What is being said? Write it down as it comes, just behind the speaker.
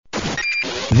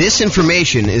This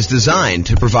information is designed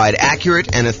to provide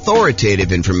accurate and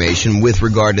authoritative information with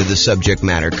regard to the subject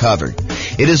matter covered.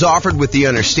 It is offered with the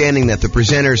understanding that the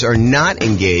presenters are not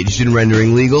engaged in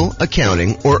rendering legal,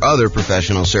 accounting, or other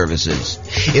professional services.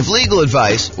 If legal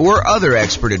advice or other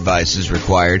expert advice is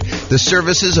required, the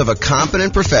services of a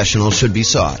competent professional should be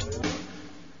sought.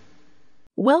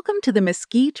 Welcome to the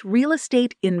Mesquite Real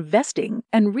Estate Investing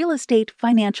and Real Estate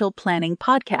Financial Planning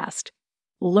Podcast.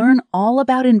 Learn all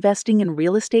about investing in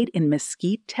real estate in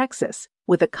Mesquite, Texas,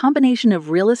 with a combination of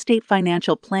real estate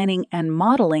financial planning and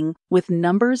modeling with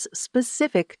numbers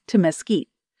specific to Mesquite,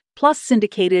 plus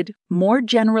syndicated, more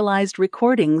generalized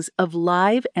recordings of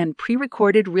live and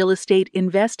pre-recorded real estate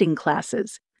investing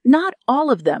classes, not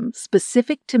all of them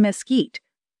specific to Mesquite.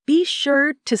 Be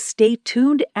sure to stay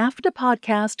tuned after the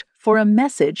podcast for a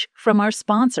message from our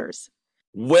sponsors.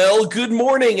 Well, good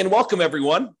morning and welcome,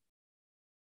 everyone.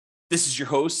 This is your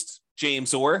host,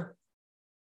 James Orr,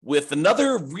 with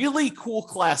another really cool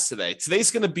class today.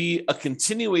 Today's going to be a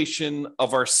continuation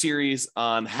of our series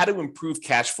on how to improve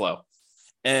cash flow.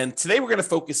 And today we're going to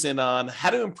focus in on how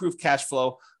to improve cash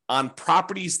flow on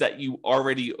properties that you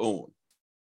already own.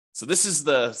 So this is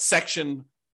the section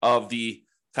of the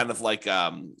kind of like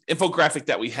infographic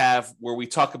that we have where we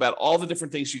talk about all the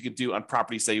different things you could do on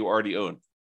properties that you already own.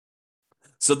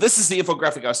 So this is the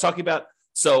infographic I was talking about.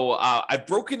 So I've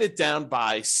broken it down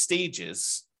by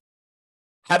stages,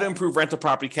 how to improve rental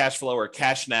property cash flow or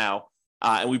cash now.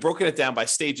 And we've broken it down by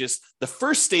stages. The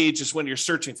first stage is when you're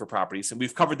searching for properties. And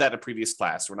we've covered that in a previous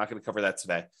class. We're not going to cover that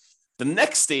today. The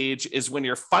next stage is when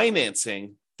you're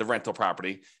financing the rental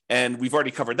property. And we've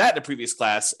already covered that in a previous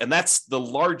class. And that's the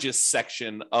largest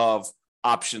section of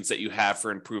options that you have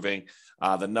for improving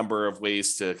the number of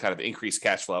ways to kind of increase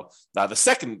cash flow. The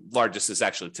second largest is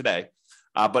actually today.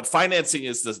 But financing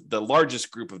is the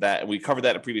largest group of that. And we covered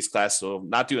that in a previous class, so I'm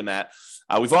not doing that.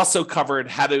 We've also covered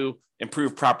how to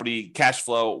improve property cash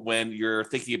flow when you're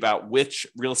thinking about which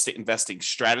real estate investing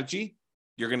strategy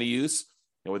you're going to use,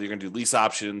 whether you're going to do lease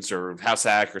options or house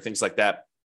hack or things like that,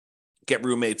 get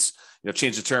roommates,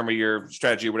 change the term of your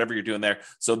strategy or whatever you're doing there.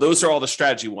 So those are all the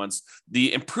strategy ones.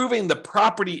 The improving the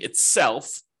property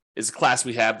itself is a class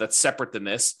we have that's separate than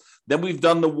this. Then we've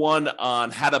done the one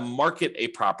on how to market a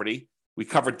property. We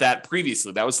covered that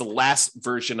previously. That was the last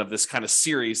version of this kind of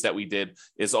series that we did,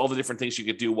 is all the different things you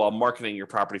could do while marketing your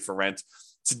property for rent.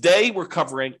 Today, we're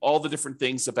covering all the different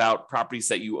things about properties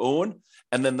that you own.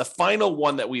 And then the final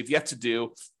one that we've yet to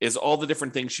do is all the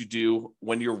different things you do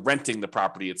when you're renting the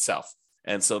property itself.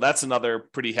 And so that's another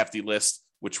pretty hefty list,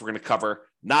 which we're going to cover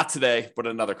not today, but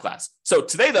another class. So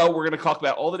today, though, we're going to talk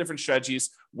about all the different strategies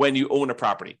when you own a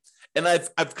property. And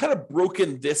I've kind of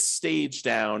broken this stage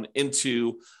down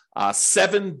into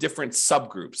 7 different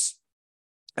subgroups.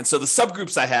 And so the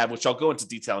subgroups I have, which I'll go into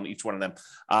detail on each one of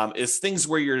them, is things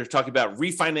where you're talking about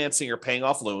refinancing or paying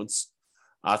off loans,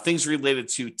 things related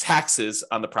to taxes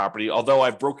on the property, although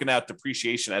I've broken out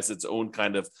depreciation as its own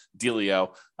kind of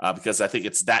dealio because I think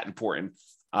it's that important.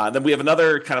 Then we have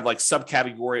another kind of like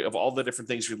subcategory of all the different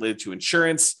things related to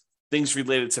insurance, things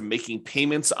related to making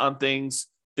payments on things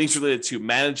related to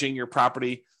managing your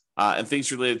property, and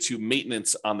things related to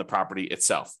maintenance on the property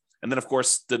itself. And then, of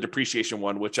course, the depreciation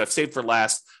one, which I've saved for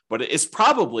last, but it's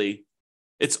arguably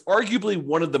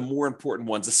one of the more important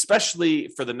ones, especially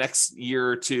for the next year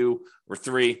or 2 or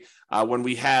 3, when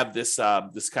we have this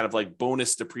kind of like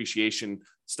bonus depreciation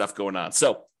stuff going on.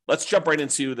 So let's jump right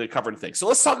into the covering things. So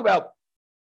let's talk about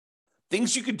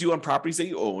things you could do on properties that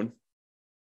you own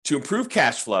to improve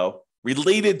cash flow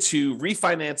related to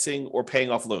refinancing or paying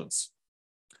off loans.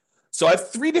 So I have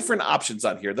 3 different options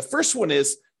on here. The first one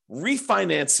is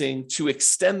refinancing to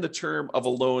extend the term of a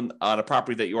loan on a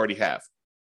property that you already have.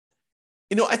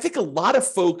 I think a lot of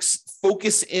folks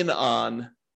focus in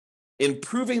on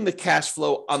improving the cash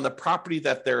flow on the property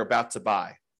that they're about to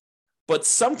buy. But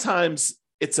sometimes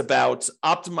it's about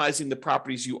optimizing the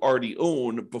properties you already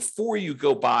own before you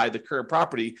go buy the current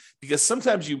property, because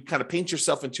sometimes you kind of paint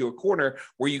yourself into a corner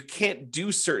where you can't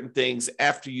do certain things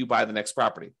after you buy the next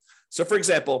property. So for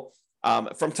example,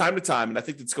 from time to time, and I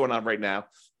think that's going on right now,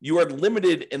 you are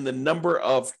limited in the number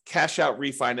of cash out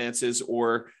refinances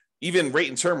or even rate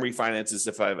and term refinances,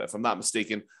 if I'm not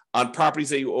mistaken, on properties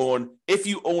that you own, if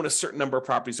you own a certain number of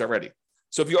properties already.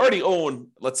 So if you already own,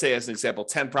 let's say as an example,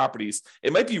 10 properties,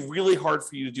 it might be really hard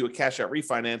for you to do a cash out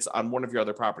refinance on one of your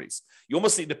other properties. You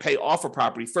almost need to pay off a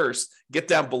property first, get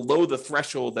down below the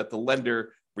threshold that the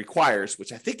lender requires,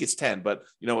 which I think is 10, but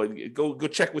go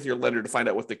check with your lender to find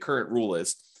out what the current rule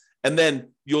is. And then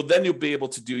you'll be able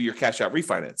to do your cash out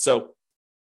refinance. So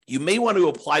you may want to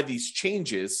apply these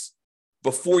changes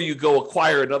before you go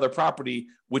acquire another property,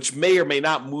 which may or may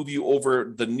not move you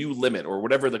over the new limit or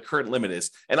whatever the current limit is.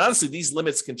 And honestly, these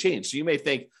limits can change. So you may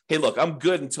think, hey, look, I'm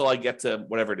good until I get to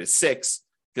whatever it is, 6,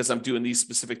 because I'm doing these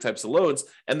specific types of loans.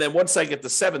 And then once I get to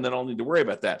 7, then I'll need to worry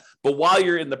about that. But while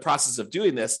you're in the process of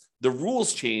doing this, the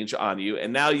rules change on you.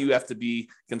 And now you have to be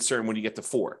concerned when you get to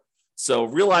 4. So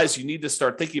realize you need to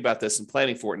start thinking about this and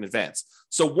planning for it in advance.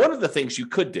 So one of the things you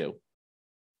could do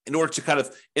in order to kind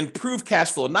of improve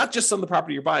cash flow, not just on the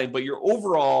property you're buying, but your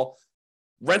overall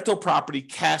rental property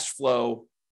cash flow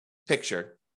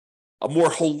picture, a more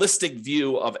holistic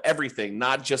view of everything,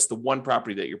 not just the one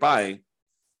property that you're buying,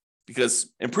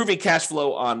 because improving cash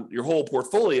flow on your whole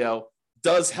portfolio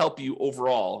does help you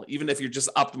overall, even if you're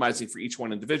just optimizing for each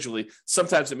one individually.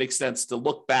 Sometimes it makes sense to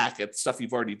look back at stuff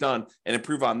you've already done and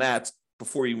improve on that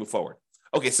before you move forward.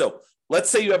 Okay, so let's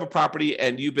say you have a property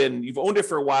and you've owned it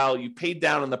for a while, you paid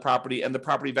down on the property, and the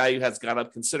property value has gone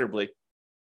up considerably.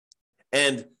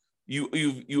 And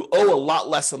you owe a lot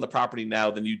less on the property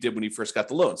now than you did when you first got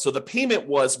the loan. So the payment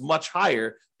was much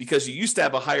higher because you used to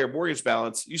have a higher mortgage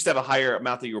balance, you used to have a higher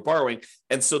amount that you were borrowing.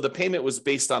 And so the payment was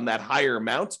based on that higher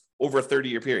amount over a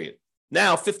 30-year period.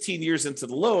 Now, 15 years into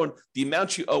the loan, the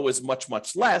amount you owe is much,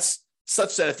 much less,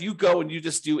 such that if you go and you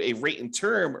just do a rate and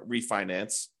term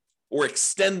refinance or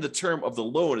extend the term of the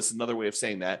loan, is another way of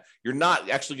saying that, you're not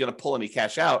actually going to pull any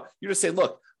cash out. You're just saying,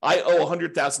 look, I owe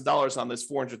 $100,000 on this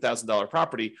 $400,000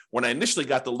 property. When I initially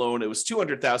got the loan, it was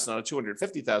 $200,000 on a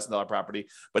 $250,000 property,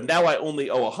 but now I only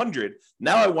owe $100,000.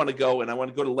 Now I want to go to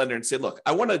the lender and say, look,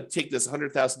 I want to take this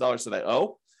 $100,000 that I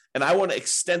owe, and I want to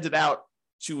extend it out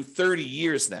to 30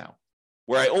 years now,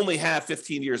 where I only have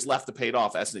 15 years left to pay it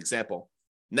off, as an example.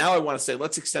 Now I want to say,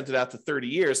 let's extend it out to 30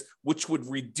 years, which would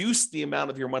reduce the amount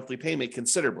of your monthly payment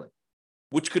considerably,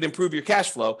 which could improve your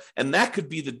cash flow. And that could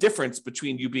be the difference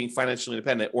between you being financially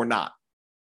independent or not.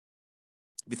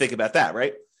 If you think about that,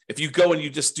 right? If you go and you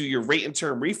just do your rate and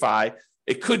term refi,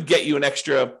 it could get you an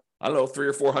extra, I don't know,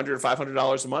 $300 or $400 or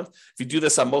 $500 a month. If you do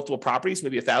this on multiple properties,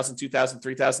 maybe $1,000, $2,000,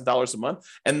 $3,000 a month,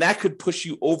 and that could push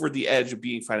you over the edge of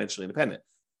being financially independent.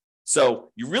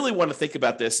 So you really want to think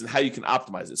about this and how you can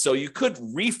optimize it. So you could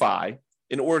refi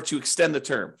in order to extend the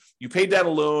term. You paid down a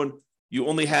loan, you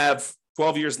only have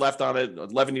 12 years left on it,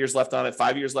 11 years left on it,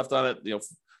 5 years left on it,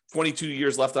 22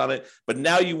 years left on it. But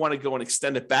now you want to go and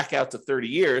extend it back out to 30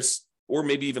 years, or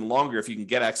maybe even longer if you can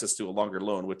get access to a longer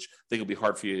loan, which I think will be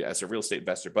hard for you as a real estate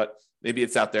investor, but maybe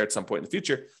it's out there at some point in the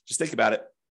future. Just think about it.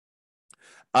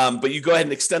 But you go ahead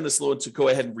and extend this loan to go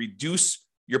ahead and reduce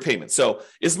your payment. So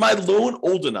is my loan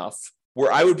old enough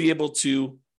where I would be able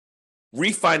to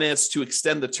refinance to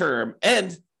extend the term?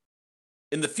 And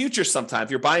in the future, sometime, if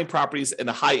you're buying properties in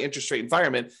a high interest rate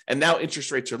environment and now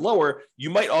interest rates are lower, you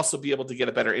might also be able to get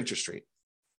a better interest rate.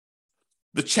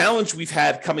 The challenge we've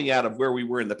had coming out of where we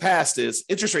were in the past is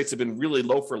interest rates have been really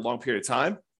low for a long period of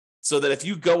time. So that if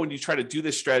you go and you try to do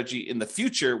this strategy in the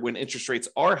future when interest rates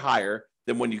are higher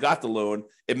than when you got the loan,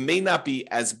 it may not be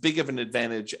as big of an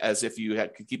advantage as if you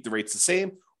could keep the rates the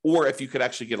same, or if you could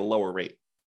actually get a lower rate.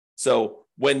 So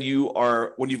when you've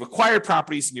acquired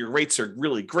properties and your rates are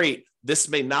really great, this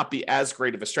may not be as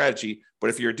great of a strategy. But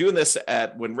if you're doing this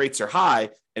when rates are high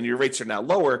and your rates are now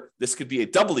lower, this could be a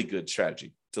doubly good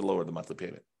strategy to lower the monthly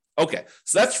payment. Okay,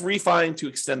 so that's refining to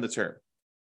extend the term.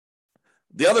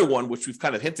 The other one, which we've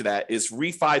kind of hinted at, is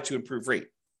refi to improve rate.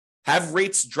 Have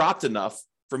rates dropped enough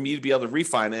for me to be able to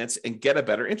refinance and get a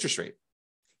better interest rate?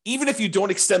 Even if you don't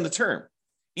extend the term,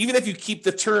 even if you keep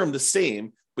the term the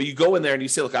same, but you go in there and you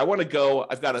say, look, I want to go,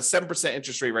 I've got a 7%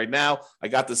 interest rate right now. I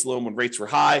got this loan when rates were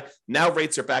high. Now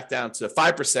rates are back down to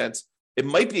 5%. It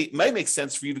might make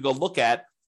sense for you to go look at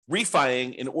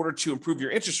refining in order to improve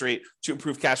your interest rate, to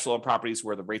improve cash flow on properties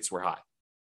where the rates were high.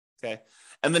 Okay.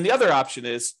 And then the other option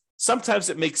is sometimes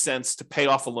it makes sense to pay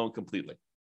off a loan completely.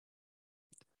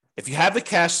 If you have the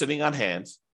cash sitting on hand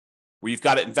where you've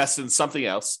got it invested in something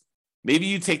else, maybe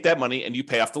you take that money and you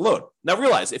pay off the loan. Now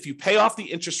realize if you pay off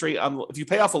the interest rate if you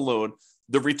pay off a loan,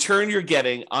 the return you're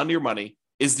getting on your money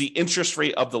is the interest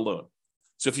rate of the loan.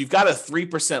 So if you've got a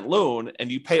 3% loan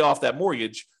and you pay off that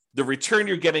mortgage, the return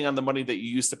you're getting on the money that you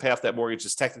used to pay off that mortgage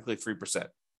is technically 3%.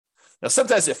 Now,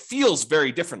 sometimes it feels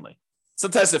very differently.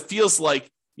 Sometimes it feels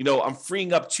like, I'm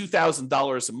freeing up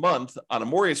 $2,000 a month on a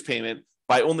mortgage payment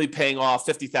by only paying off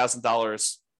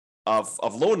 $50,000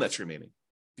 of loan that's remaining,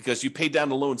 because you paid down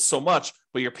the loan so much,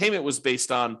 but your payment was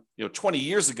based on 20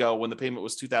 years ago when the payment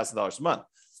was $2,000 a month.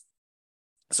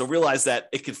 So realize that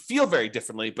it could feel very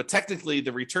differently, but technically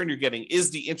the return you're getting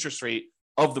is the interest rate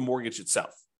of the mortgage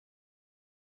itself,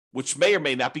 which may or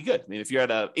may not be good. I mean, if you're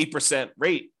at an 8%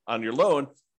 rate on your loan,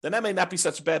 then that may not be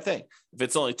such a bad thing. If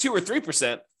it's only 2 or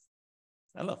 3%,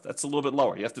 I don't know. That's a little bit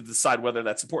lower. You have to decide whether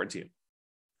that's important to you.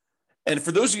 And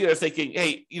for those of you that are thinking,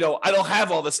 hey, I don't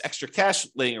have all this extra cash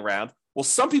laying around. Well,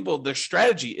 some people, their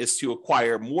strategy is to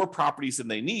acquire more properties than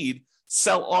they need,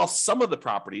 sell off some of the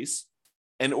properties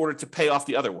in order to pay off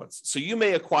the other ones. So you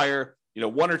may acquire,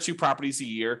 1 or 2 properties a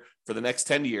year for the next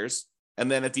 10 years.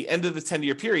 And then at the end of the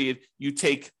 10-year period, you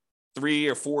take 3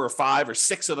 or 4 or 5 or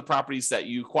 6 of the properties that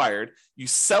you acquired, you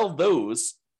sell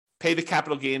those, pay the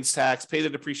capital gains tax, pay the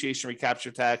depreciation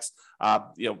recapture tax,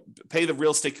 pay the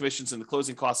real estate commissions and the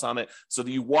closing costs on it, so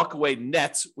that you walk away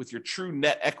net with your true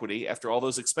net equity after all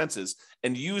those expenses,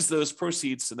 and use those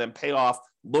proceeds to then pay off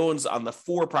loans on the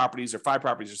 4 properties or 5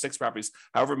 properties or 6 properties,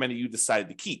 however many you decided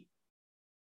to keep.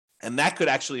 And that could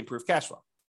actually improve cash flow,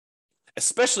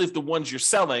 especially if the ones you're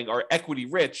selling are equity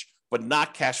rich, but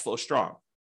not cash flow strong.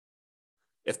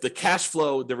 If the cash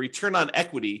flow, the return on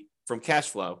equity from cash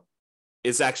flow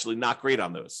is actually not great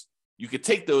on those, you could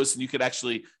take those and you could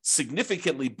actually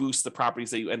significantly boost the properties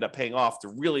that you end up paying off to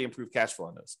really improve cash flow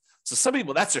on those. So some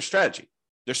people, that's their strategy.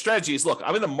 Their strategy is, look,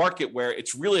 I'm in a market where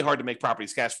it's really hard to make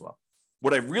properties cash flow.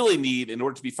 What I really need in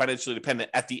order to be financially independent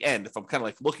at the end, if I'm kind of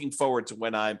like looking forward to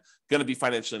when I'm going to be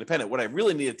financially independent, what I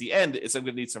really need at the end is I'm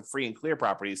going to need some free and clear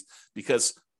properties,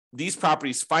 because these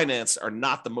properties financed are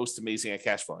not the most amazing at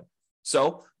cash flowing.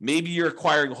 So maybe you're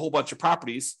acquiring a whole bunch of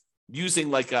properties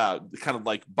using kind of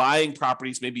like buying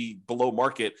properties, maybe below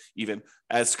market even,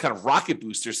 as kind of rocket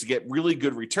boosters to get really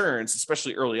good returns,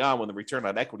 especially early on when the return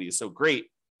on equity is so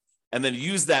great, and then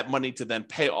use that money to then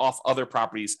pay off other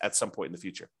properties at some point in the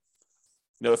future.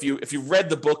 If you read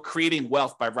the book Creating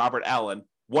Wealth by Robert Allen,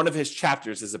 one of his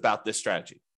chapters is about this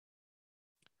strategy.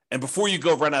 And before you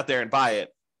go run out there and buy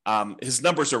it, his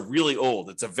numbers are really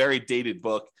old. It's a very dated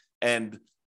book, and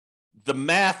the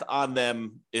math on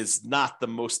them is not the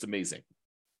most amazing.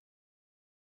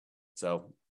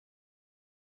 So,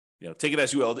 take it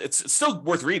as you will. It's still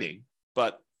worth reading,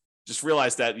 but just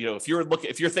realize that,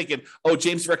 if you're thinking, oh,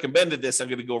 James recommended this, I'm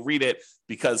going to go read it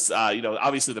because,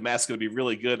 obviously the math's going to be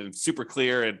really good and super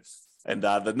clear, and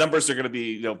the numbers are going to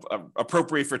be,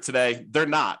 appropriate for today. They're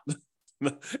not.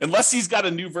 Unless he's got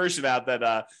a new version out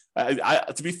that,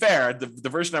 to be fair, the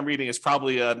version I'm reading is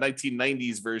probably a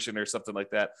 1990s version or something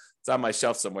like that. It's on my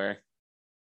shelf somewhere.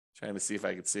 Trying to see if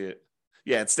I can see it.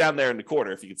 Yeah, it's down there in the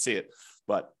corner if you can see it.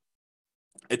 But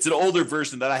it's an older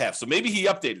version that I have. So maybe he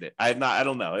updated it. I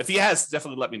don't know. If he has,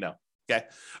 definitely let me know. Okay.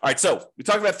 All right. So we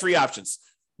talked about 3 options.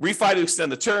 Refi to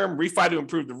extend the term, refi to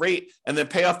improve the rate, and then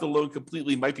pay off the loan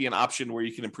completely might be an option where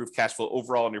you can improve cash flow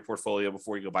overall in your portfolio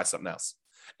before you go buy something else.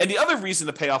 And the other reason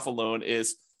to pay off a loan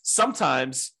is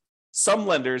sometimes some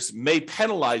lenders may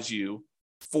penalize you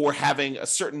for having a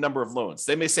certain number of loans.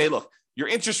 They may say, look, your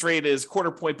interest rate is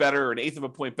 1/4 point better or 1/8 of a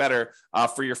point better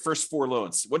for your first 4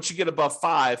 loans. Once you get above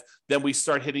 5, then we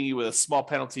start hitting you with a small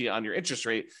penalty on your interest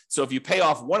rate. So if you pay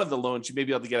off one of the loans, you may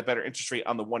be able to get a better interest rate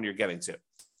on the one you're getting to.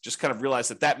 Just kind of realize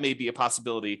that may be a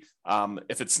possibility.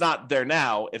 If it's not there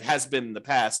now, it has been in the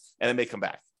past, and it may come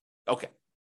back. Okay.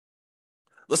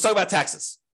 Let's talk about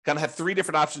taxes. Kind of have 3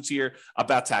 different options here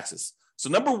about taxes. So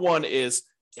number 1 is,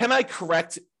 can I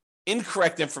correct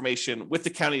incorrect information with the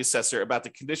county assessor about the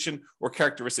condition or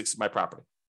characteristics of my property?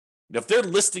 Now, if they're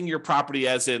listing your property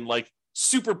as in like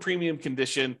super premium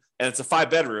condition and it's a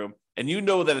 5-bedroom, and you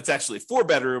know that it's actually a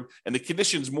 4-bedroom and the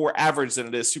condition's more average than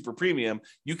it is super premium,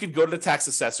 you could go to the tax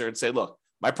assessor and say, look,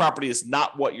 my property is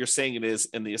not what you're saying it is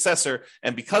in the assessor.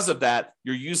 And because of that,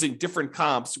 you're using different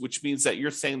comps, which means that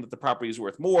you're saying that the property is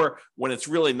worth more when it's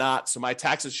really not. So my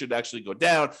taxes should actually go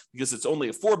down because it's only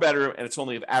a 4-bedroom and it's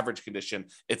only of average condition.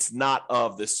 It's not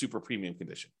of this super premium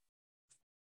condition.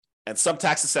 And some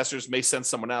tax assessors may send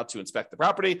someone out to inspect the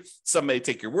property. Some may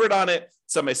take your word on it.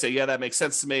 Some may say, yeah, that makes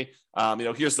sense to me.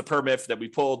 Here's the permit that we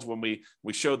pulled when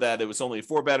we showed that it was only a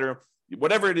 4-bedroom.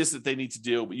 Whatever it is that they need to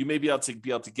do, you may be able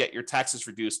to get your taxes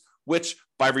reduced, which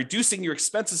by reducing your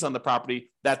expenses on the property,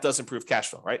 that does improve cash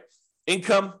flow, right?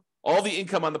 Income, all the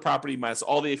income on the property minus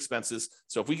all the expenses.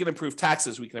 So if we can improve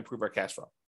taxes, we can improve our cash flow.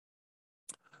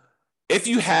 If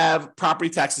you have property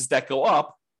taxes that go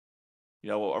up,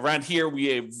 around here,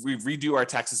 we redo our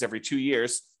taxes every 2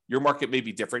 years. Your market may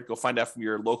be different. Go find out from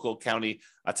your local county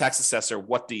tax assessor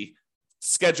what the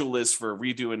schedule is for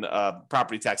redoing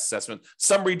property tax assessment.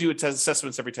 Some redo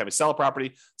assessments every time you sell a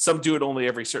property. Some do it only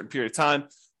every certain period of time.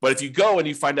 But if you go and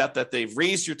you find out that they've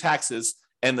raised your taxes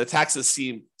and the taxes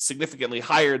seem significantly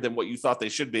higher than what you thought they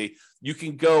should be, you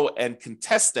can go and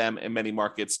contest them in many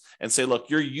markets and say,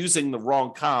 look, you're using the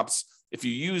wrong comps. If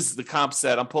you use the comps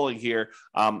that I'm pulling here,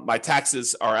 my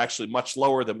taxes are actually much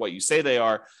lower than what you say they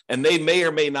are. And they may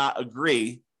or may not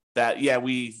agree that,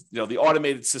 the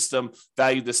automated system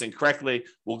valued this incorrectly.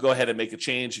 We'll go ahead and make a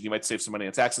change and you might save some money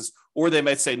on taxes. Or they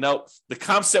might say, no, the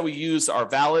comps that we use are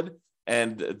valid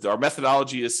and our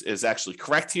methodology is actually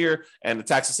correct here and the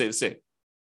taxes stay the same.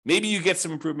 Maybe you get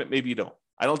some improvement, maybe you don't.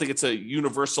 I don't think it's a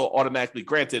universal automatically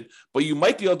granted, but you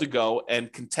might be able to go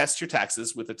and contest your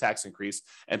taxes with a tax increase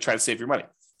and try to save your money.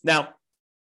 Now,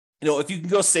 if you can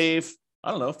go save,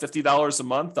 $50 a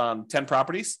month on 10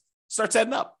 properties, starts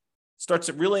adding up.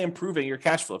 Starts really improving your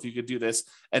cash flow if you could do this.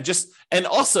 And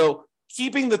also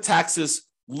keeping the taxes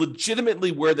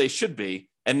legitimately where they should be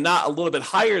and not a little bit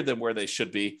higher than where they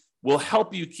should be will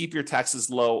help you keep your taxes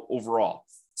low overall.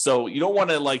 So you don't want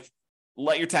to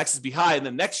let your taxes be high and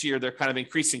then next year they're kind of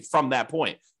increasing from that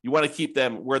point. You want to keep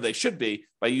them where they should be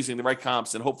by using the right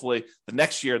comps, and hopefully the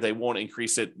next year they won't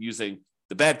increase it using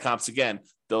the bad comps again.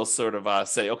 They'll sort of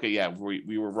say, okay, yeah,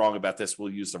 we were wrong about this.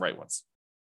 We'll use the right ones,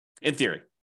 in theory.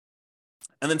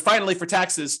 And then finally, for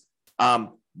taxes,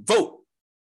 vote.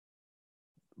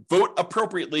 Vote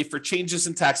appropriately for changes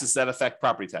in taxes that affect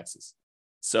property taxes.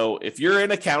 So if you're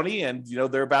in a county and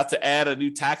they're about to add a new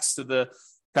tax to the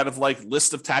kind of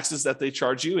list of taxes that they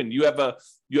charge you, and you have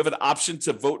an option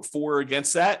to vote for or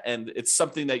against that, and it's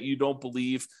something that you don't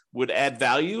believe would add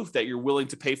value that you're willing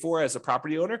to pay for as a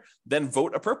property owner, then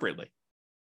vote appropriately.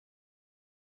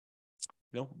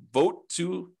 Vote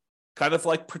to kind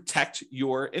of protect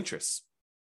your interests.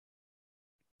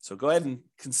 So go ahead and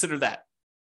consider that.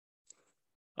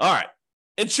 All right,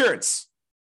 insurance.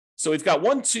 So we've got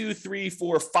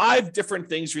 5 different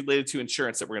things related to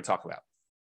insurance that we're going to talk about.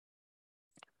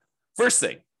 First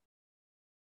thing,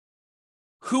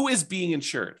 who is being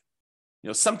insured?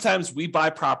 Sometimes we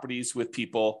buy properties with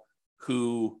people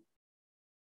who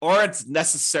aren't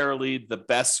necessarily the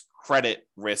best credit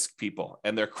risk people,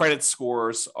 and their credit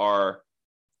scores are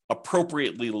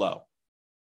appropriately low.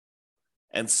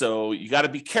 And so you got to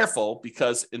be careful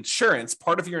because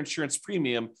part of your insurance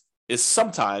premium is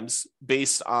sometimes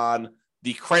based on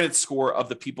the credit score of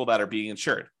the people that are being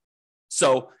insured.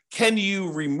 So can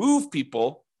you remove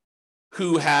people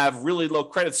who have really low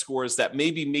credit scores that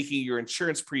may be making your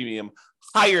insurance premium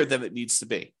higher than it needs to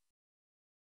be?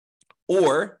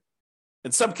 Or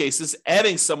in some cases,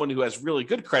 adding someone who has really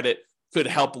good credit could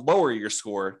help lower your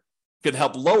score, could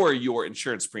help lower your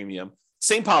insurance premium.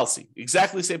 Same policy,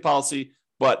 exactly same policy,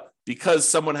 but because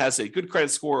someone has a good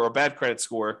credit score or a bad credit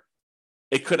score,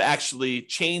 it could actually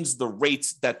change the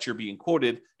rates that you're being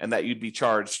quoted and that you'd be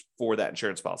charged for that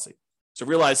insurance policy. So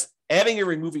realize adding or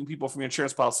removing people from your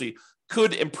insurance policy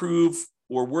could improve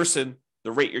or worsen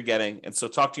the rate you're getting. And so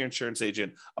talk to your insurance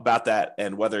agent about that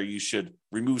and whether you should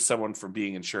remove someone from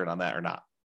being insured on that or not.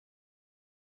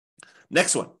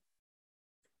 Next one,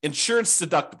 insurance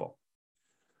deductible.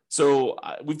 So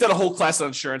we've done a whole class on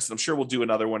insurance, and I'm sure we'll do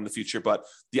another one in the future. But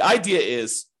the idea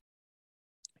is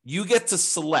you get to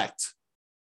select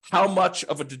how much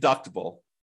of a deductible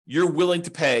you're willing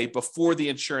to pay before the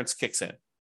insurance kicks in.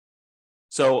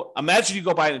 So imagine you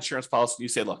go buy an insurance policy and you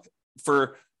say, look,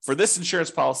 for this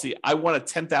insurance policy, I want a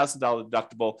 $10,000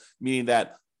 deductible, meaning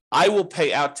that I will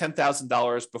pay out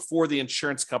 $10,000 before the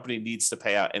insurance company needs to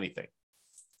pay out anything.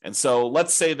 And so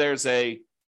let's say there's a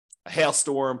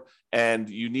hailstorm and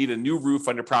you need a new roof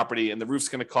on your property and the roof's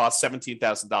going to cost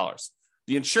 $17,000.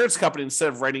 The insurance company, instead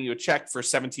of writing you a check for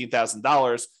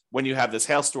 $17,000 when you have this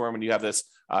hailstorm and you have this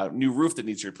new roof that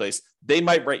needs replaced, they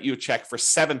might write you a check for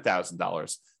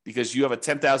 $7,000 because you have a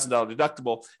 $10,000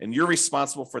 deductible and you're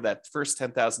responsible for that first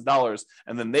 $10,000,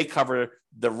 and then they cover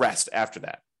the rest after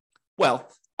that. Well,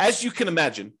 as you can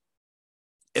imagine,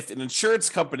 if an insurance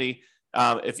company,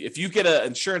 if you get an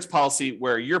insurance policy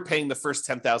where you're paying the first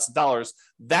 $10,000,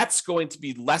 that's going to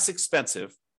be less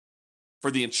expensive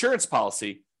for the insurance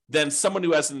policy than someone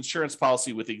who has an insurance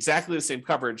policy with exactly the same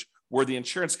coverage where the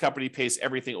insurance company pays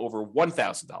everything over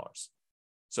 $1,000.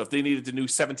 So if they needed a new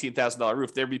 $17,000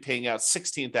 roof, they'd be paying out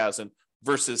 $16,000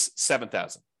 versus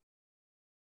 $7,000.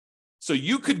 So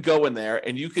you could go in there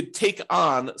and you could take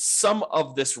on some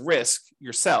of this risk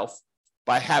yourself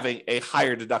by having a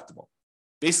higher deductible.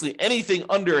 Basically, anything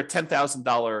under a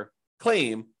 $10,000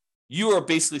 claim, you are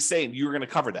basically saying you're going to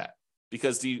cover that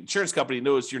because the insurance company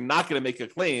knows you're not going to make a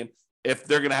claim if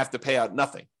they're going to have to pay out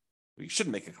nothing. You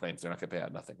shouldn't make a claim if they're not going to pay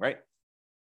out nothing, right?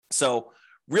 So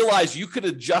realize you could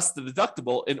adjust the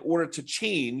deductible in order to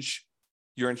change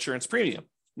your insurance premium.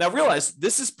 Now realize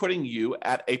this is putting you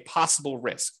at a possible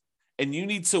risk, and you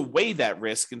need to weigh that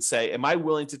risk and say, am I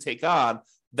willing to take on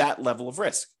that level of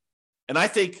risk? And I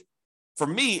think for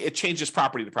me, it changes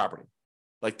property to property.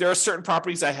 Like there are certain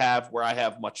properties I have where I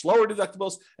have much lower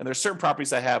deductibles, and there are certain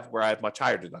properties I have where I have much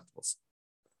higher deductibles.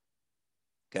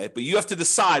 Okay, but you have to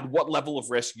decide what level of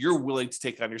risk you're willing to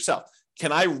take on yourself.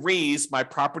 Can I raise my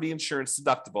property insurance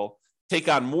deductible, take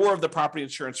on more of the property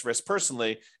insurance risk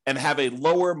personally, and have a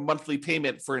lower monthly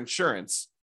payment for insurance,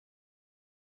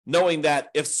 knowing that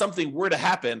if something were to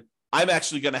happen, I'm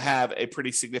actually going to have a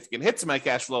pretty significant hit to my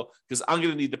cash flow because I'm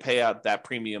going to need to pay out that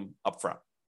premium upfront,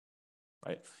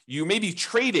 right? You may be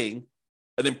trading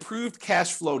an improved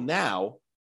cash flow now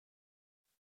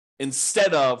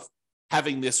instead of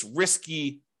having this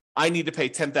risky, I need to pay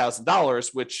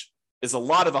 $10,000, which is a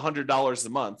lot of $100 a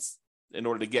month in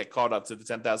order to get caught up to the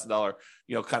 $10,000,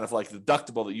 kind of like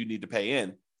deductible that you need to pay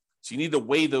in. So you need to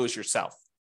weigh those yourself.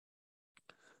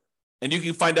 And you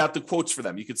can find out the quotes for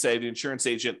them. You could say to the insurance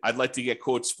agent, I'd like to get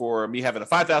quotes for me having a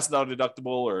 $5,000 deductible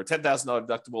or a $10,000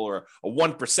 deductible or a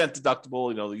 1%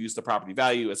 deductible. They use the property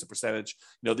value as a percentage.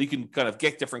 You can kind of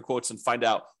get different quotes and find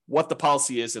out what the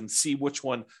policy is and see which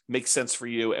one makes sense for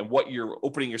you and what you're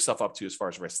opening yourself up to as far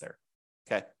as risk there.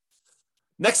 Okay.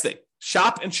 Next thing,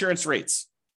 shop insurance rates.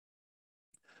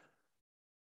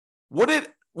 Would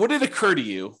it occur to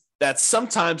you that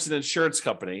sometimes an insurance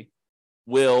company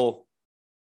will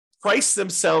price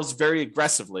themselves very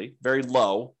aggressively, very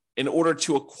low, in order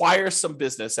to acquire some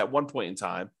business at one point in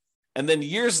time, and then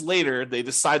years later, they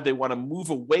decide they want to move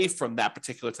away from that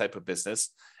particular type of business?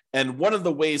 And one of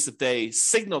the ways that they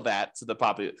signal that to the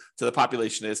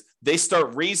population is they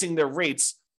start raising their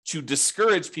rates to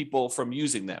discourage people from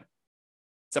using them.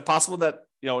 Is that possible that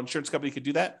insurance company could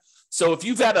do that? So if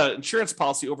you've had an insurance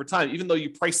policy over time, even though you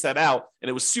priced that out and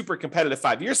it was super competitive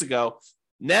 5 years ago,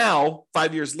 now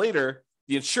 5 years later,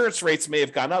 the insurance rates may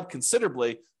have gone up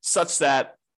considerably such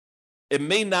that it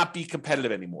may not be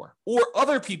competitive anymore. Or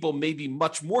other people may be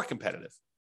much more competitive.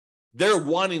 They're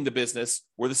wanting the business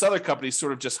where this other company is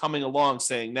sort of just humming along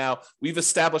saying, now we've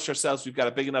established ourselves, we've got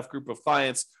a big enough group of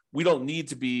clients, we don't need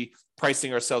to be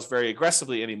pricing ourselves very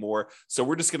aggressively anymore. So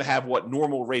we're just going to have what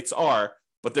normal rates are,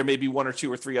 but there may be one or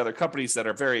two or three other companies that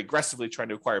are very aggressively trying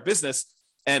to acquire business.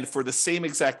 And for the same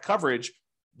exact coverage,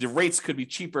 the rates could be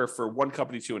cheaper for one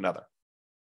company to another.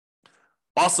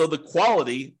 Also, the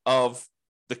quality of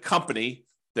the company,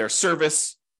 their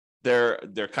service, their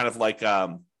kind of like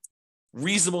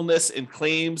reasonableness in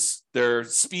claims, their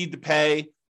speed to pay,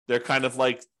 their kind of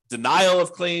like denial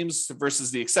of claims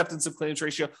versus the acceptance of claims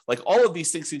ratio, like all of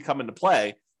these things can come into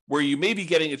play where you may be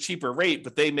getting a cheaper rate,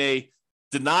 but they may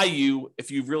deny you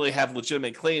if you really have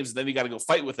legitimate claims, and then you got to go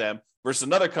fight with them, versus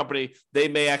another company, they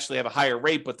may actually have a higher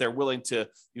rate, but they're willing to,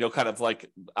 kind of like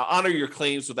honor your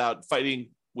claims without fighting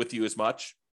with you as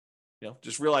much.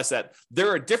 Just realize that there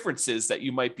are differences that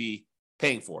you might be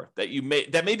paying for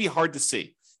that may be hard to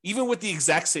see. Even with the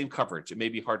exact same coverage, it may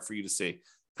be hard for you to see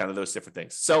kind of those different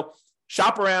things. So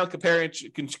shop around, compare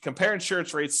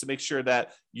insurance rates to make sure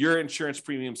that your insurance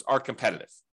premiums are competitive.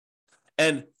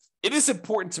 And it is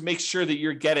important to make sure that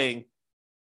you're getting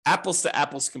apples to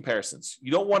apples comparisons.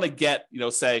 You don't want to get,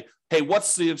 say, hey,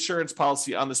 what's the insurance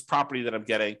policy on this property that I'm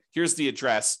getting? Here's the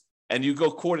address. And you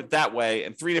go quote it that way,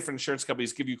 and 3 different insurance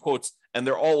companies give you quotes, and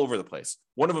they're all over the place.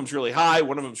 One of them's really high,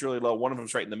 one of them's really low, one of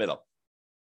them's right in the middle.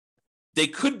 They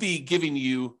could be giving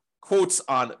you quotes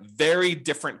on very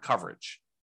different coverage.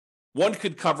 One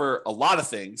could cover a lot of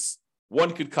things.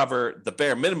 One could cover the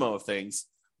bare minimum of things.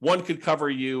 One could cover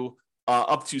you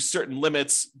up to certain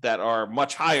limits that are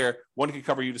much higher. One could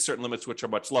cover you to certain limits which are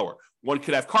much lower. One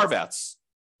could have carve-outs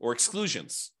or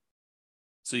exclusions.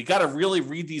 So you got to really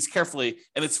read these carefully,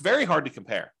 and it's very hard to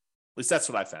compare. At least that's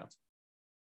what I found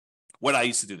when I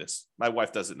used to do this. My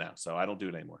wife does it now, so I don't do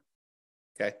it anymore.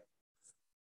 Okay.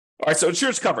 All right, so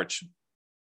insurance coverage.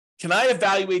 Can I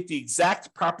evaluate the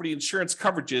exact property insurance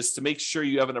coverages to make sure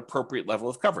you have an appropriate level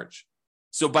of coverage?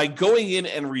 So by going in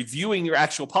and reviewing your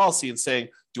actual policy and saying,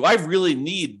 do I really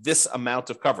need this amount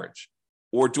of coverage?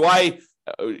 Or do I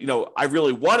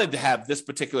really wanted to have this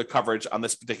particular coverage on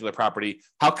this particular property.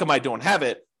 How come I don't have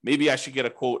it? Maybe I should get a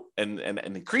quote and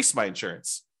increase my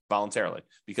insurance voluntarily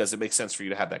because it makes sense for you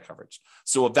to have that coverage.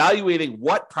 So evaluating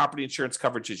what property insurance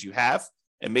coverages you have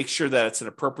and make sure that it's an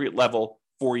appropriate level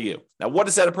for you. Now, what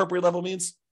does that appropriate level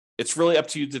means? It's really up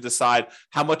to you to decide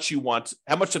how much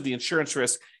of the insurance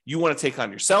risk you want to take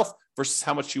on yourself versus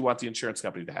how much you want the insurance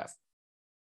company to have.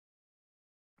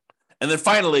 And then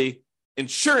finally,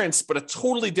 insurance, but a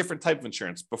totally different type of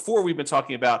insurance. Before, we've been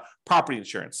talking about property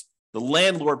insurance, the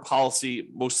landlord policy,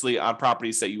 mostly on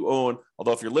properties that you own.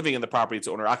 Although if you're living in the property, it's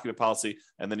owner-occupant policy,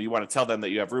 and then you want to tell them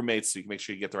that you have roommates so you can make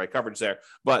sure you get the right coverage there.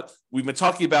 But we've been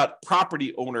talking about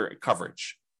property owner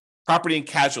coverage, property and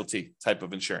casualty type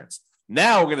of insurance.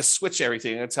 Now we're going to switch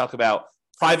everything and talk about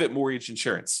private mortgage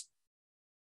insurance.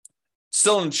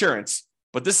 Still insurance,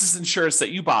 but this is insurance that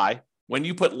you buy when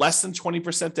you put less than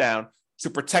 20% down to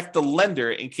protect the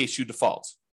lender in case you default.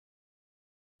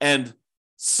 And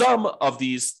some of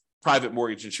these private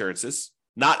mortgage insurances,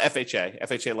 not FHA.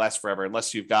 FHA lasts forever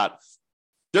unless you've got,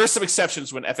 there are some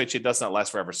exceptions when FHA does not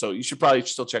last forever. So you should probably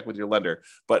still check with your lender.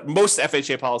 But most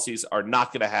FHA policies are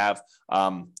not going to have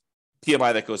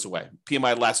PMI that goes away.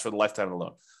 PMI lasts for the lifetime of the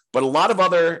loan. But a lot of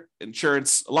other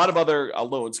insurance, a lot of other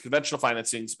loans, conventional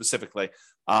financing specifically,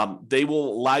 they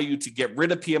will allow you to get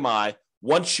rid of PMI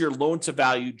once your loan to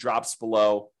value drops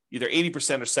below either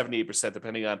 80% or 78%,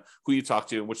 depending on who you talk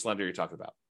to and which lender you're talking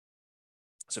about.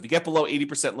 So if you get below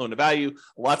 80% loan to value,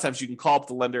 a lot of times you can call up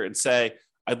the lender and say,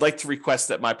 I'd like to request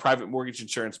that my private mortgage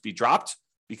insurance be dropped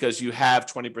because you have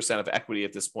 20% of equity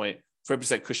at this point,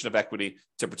 20% cushion of equity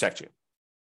to protect you.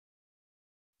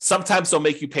 Sometimes they'll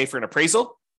make you pay for an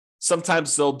appraisal.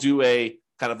 Sometimes they'll do a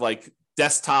kind of like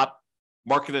desktop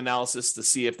market analysis to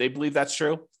see if they believe that's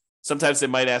true. Sometimes they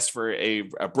might ask for a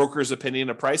broker's opinion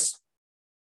of price.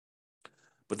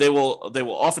 But they will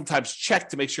oftentimes check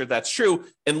to make sure that's true,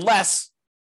 unless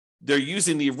they're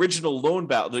using the original loan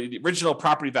value, the original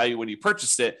property value when you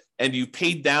purchased it, and you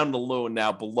paid down the loan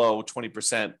now below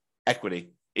 20%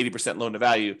 equity, 80% loan to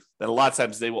value. Then a lot of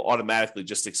times they will automatically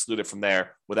just exclude it from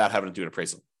there without having to do an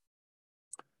appraisal.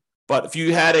 But if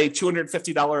you had a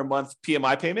 $250 a month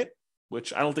PMI payment,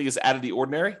 which I don't think is out of the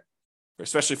ordinary,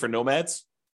 especially for nomads,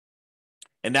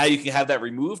 and now you can have that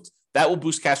removed, that will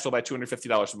boost cash flow by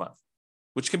 $250 a month,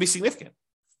 which can be significant.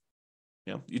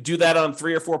 You do that on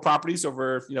 3 or 4 properties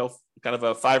over, kind of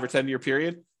a 5 or 10 year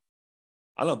period.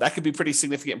 I don't know, that could be pretty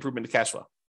significant improvement to cash flow.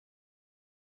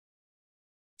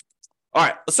 All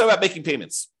right, let's talk about making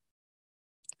payments.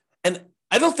 And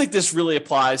I don't think this really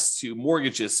applies to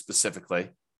mortgages specifically,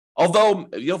 although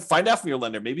you'll find out from your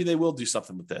lender, maybe they will do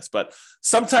something with this, but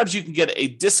sometimes you can get a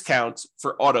discount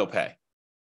for auto pay.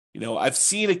 I've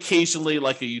seen occasionally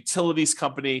like a utilities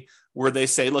company where they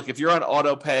say, look, if you're on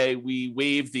auto pay, we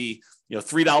waive the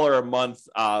 $3 a month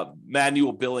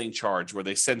manual billing charge where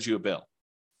they send you a bill.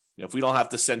 If we don't have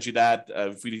to send you that,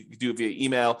 if we do it via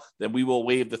email, then we will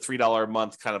waive the $3 a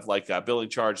month kind of like billing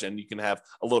charge, and you can have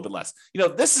a little bit less.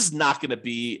 This is not going to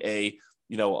be a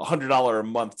 $100 a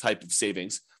month type of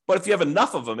savings, but if you have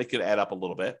enough of them, it could add up a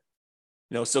little bit.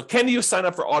 So can you sign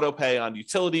up for auto pay on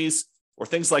utilities or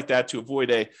things like that to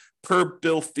avoid a per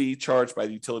bill fee charged by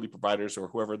the utility providers or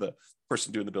whoever the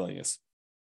person doing the billing is?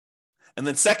 And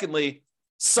then secondly,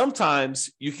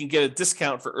 sometimes you can get a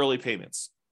discount for early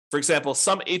payments. For example,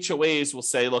 some HOAs will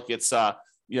say, look, it's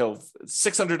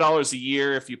 $600 a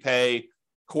year if you pay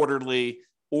quarterly,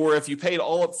 or if you paid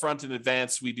all up front in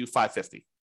advance, we do $550.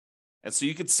 And so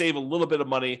you could save a little bit of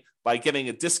money by getting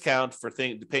a discount for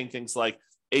paying things like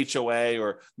HOA,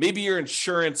 or maybe your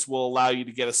insurance will allow you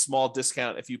to get a small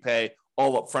discount if you pay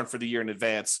all up front for the year in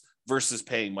advance versus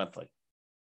paying monthly.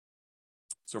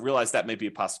 So realize that may be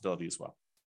a possibility as well.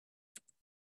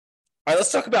 All right,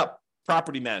 let's talk about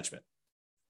property management.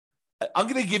 I'm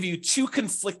going to give you 2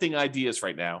 conflicting ideas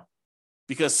right now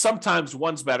because sometimes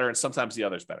one's better and sometimes the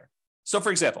other's better. So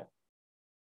for example,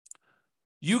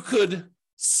 you could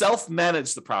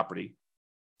self-manage the property,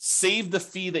 save the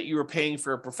fee that you were paying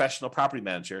for a professional property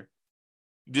manager.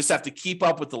 You just have to keep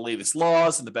up with the latest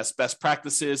laws and the best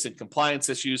practices and compliance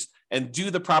issues and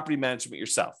do the property management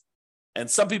yourself. And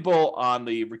some people on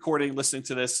the recording listening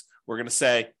to this, we're going to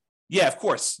say, yeah, of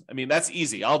course. I mean, that's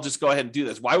easy. I'll just go ahead and do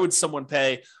this. Why would someone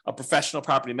pay a professional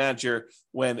property manager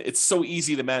when it's so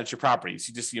easy to manage your properties?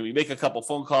 You just, you make a couple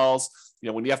phone calls.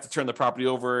 When you have to turn the property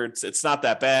over, it's not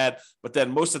that bad. But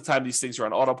then most of the time, these things are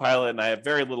on autopilot, and I have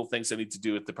very little things I need to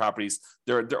do with the properties.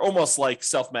 They're almost like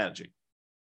self-managing.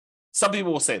 Some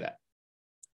people will say that.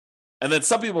 And then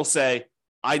some people say,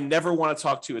 I never want to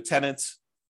talk to a tenant.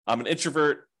 I'm an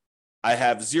introvert. I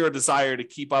have zero desire to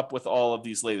keep up with all of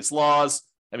these latest laws.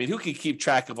 I mean, who can keep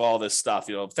track of all this stuff?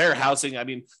 Fair housing. I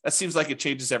mean, that seems like it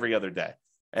changes every other day.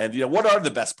 And, what are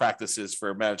the best practices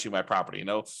for managing my property?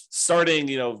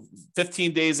 Starting,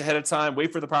 15 days ahead of time,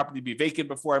 wait for the property to be vacant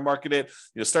before I market it,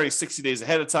 starting 60 days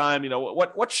ahead of time,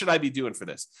 what should I be doing for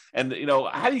this? And,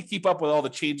 how do you keep up with all the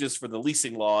changes for the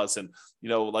leasing laws? And,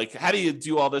 how do you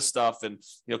do all this stuff? And,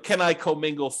 can I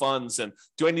commingle funds? And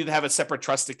do I need to have a separate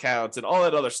trust account and all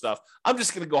that other stuff? I'm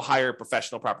just going to go hire a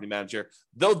professional property manager.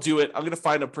 They'll do it. I'm going to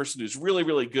find a person who's really,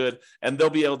 really good, and they'll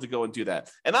be able to go and do that.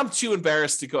 And I'm too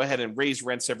embarrassed to go ahead and raise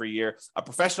rents every year. A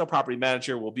professional property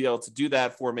manager will be able to do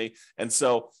that for me. And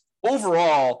so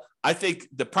overall, I think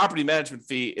the property management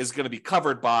fee is going to be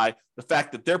covered by the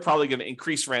fact that they're probably going to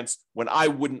increase rents when I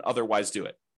wouldn't otherwise do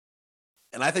it.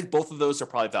 And I think both of those are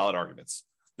probably valid arguments.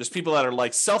 There's people that are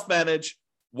like self-manage,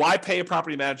 Why pay a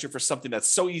property manager for something that's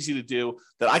so easy to do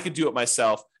that I could do it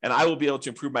myself and I will be able to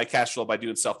improve my cash flow by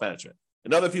doing self-management?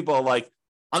 And other people are like,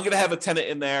 I'm going to have a tenant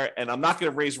in there and I'm not going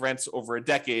to raise rents over a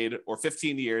decade or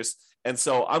 15 years. And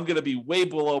so I'm going to be way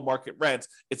below market rent.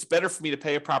 It's better for me to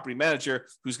pay a property manager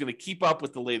who's going to keep up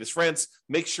with the latest rents,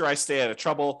 make sure I stay out of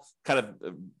trouble, kind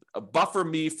of buffer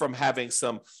me from having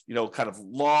some, kind of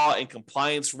law and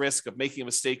compliance risk of making a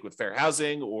mistake with fair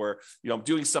housing, or, I'm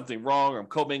doing something wrong, or I'm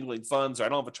commingling funds, or I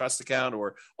don't have a trust account,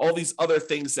 or all these other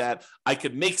things that I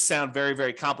could make sound very,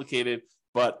 very complicated.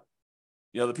 But,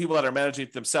 the people that are managing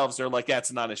it themselves, they're like, yeah, it's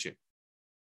a non-issue.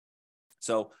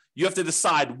 So you have to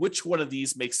decide which one of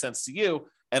these makes sense to you.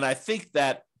 And I think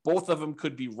that both of them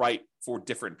could be right for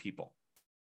different people.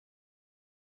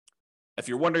 If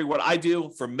you're wondering what I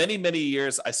do, for many, many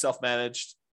years, I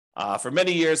self-managed. For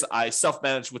many years, I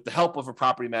self-managed with the help of a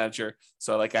property manager.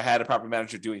 So I had a property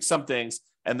manager doing some things,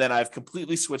 and then I've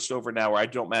completely switched over now where I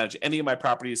don't manage any of my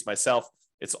properties myself.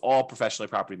 It's all professionally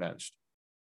property managed.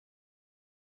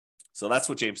 So that's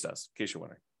what James does, in case you're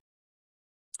wondering.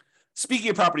 Speaking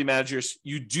of property managers,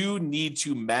 you do need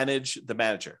to manage the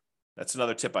manager. That's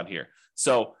another tip on here.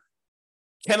 So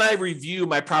can I review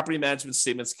my property management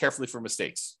statements carefully for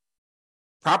mistakes?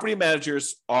 Property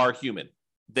managers are human.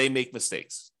 They make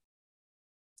mistakes.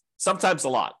 Sometimes a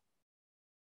lot,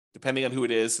 depending on who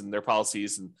it is and their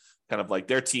policies and kind of like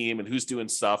their team and who's doing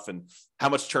stuff and how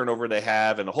much turnover they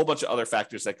have and a whole bunch of other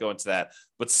factors that go into that.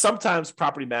 But sometimes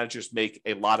property managers make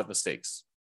a lot of mistakes.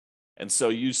 And so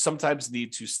you sometimes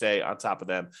need to stay on top of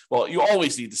them. Well, you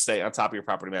always need to stay on top of your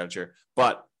property manager,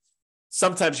 but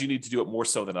sometimes you need to do it more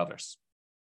so than others.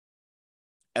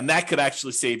 And that could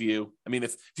actually save you. I mean,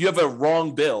 if you have a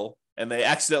wrong bill and they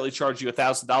accidentally charge you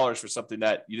 $1,000 for something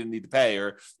that you didn't need to pay,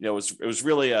 or it was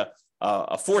really a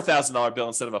 $4,000 bill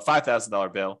instead of a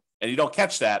 $5,000 bill, and you don't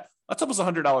catch that, that's almost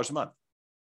 $100 a month.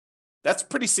 That's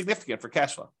pretty significant for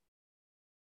cash flow.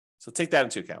 So take that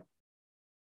into account.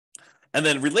 And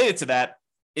then related to that,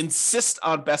 insist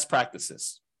on best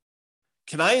practices.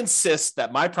 Can I insist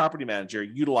that my property manager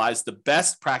utilize the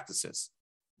best practices?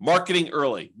 Marketing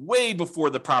early, way before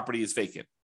the property is vacant.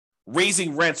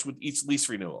 Raising rents with each lease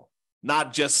renewal.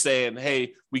 Not just saying,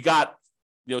 hey, we got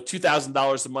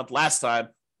 $2,000 a month last time,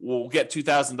 we'll get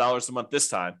 $2,000 a month this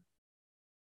time.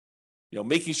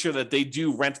 Making sure that they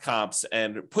do rent comps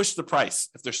and push the price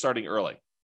if they're starting early.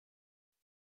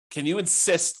 Can you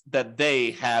insist that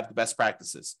they have the best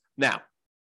practices? Now,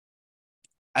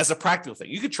 as a practical thing,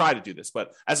 you could try to do this,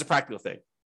 but as a practical thing,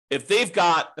 if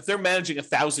they're managing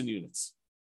 1,000 units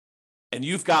and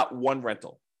you've got one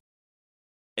rental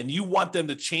and you want them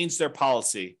to change their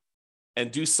policy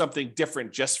and do something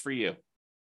different just for you,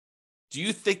 do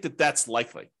you think that that's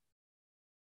likely?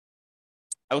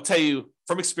 I will tell you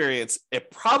from experience, it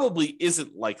probably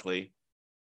isn't likely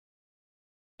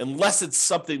unless it's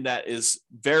something that is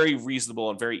very reasonable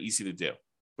and very easy to do.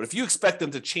 But if you expect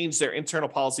them to change their internal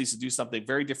policies to do something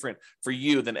very different for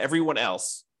you than everyone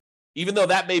else, even though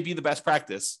that may be the best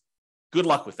practice, good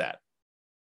luck with that.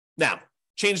 Now,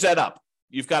 change that up.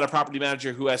 You've got a property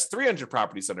manager who has 300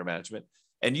 properties under management,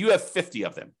 and you have 50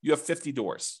 of them. You have 50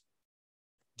 doors.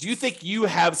 Do you think you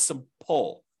have some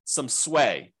pull, some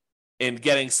sway in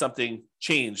getting something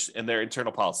changed in their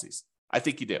internal policies? I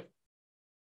think you do.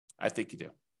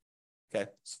 Okay,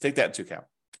 so take that into account.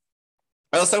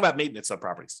 All right, let's talk about maintenance on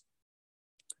properties.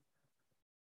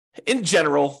 In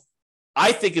general,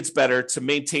 I think it's better to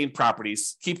maintain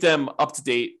properties, keep them up to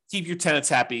date, keep your tenants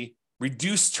happy,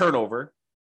 reduce turnover.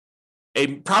 A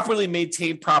properly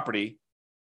maintained property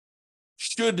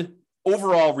should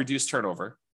overall reduce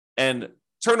turnover, and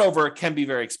turnover can be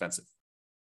very expensive.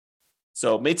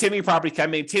 So maintaining your property, can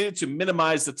maintain it to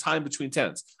minimize the time between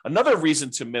tenants. Another reason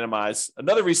to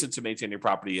maintain your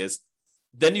property is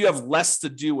then you have less to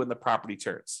do when the property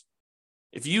turns.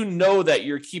 If you know that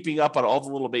you're keeping up on all the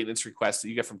little maintenance requests that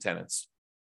you get from tenants,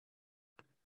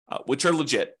 which are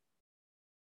legit,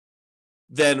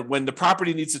 then when the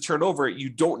property needs to turn over, you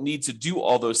don't need to do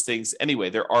all those things anyway.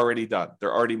 They're already done.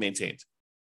 They're already maintained.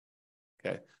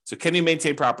 Okay. So can you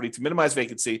maintain property to minimize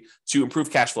vacancy, to improve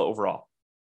cash flow overall?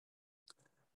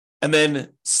 And then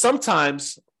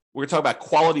sometimes we're talking about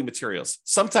quality materials.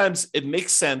 Sometimes it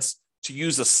makes sense to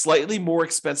use a slightly more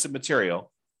expensive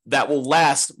material that will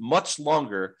last much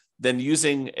longer than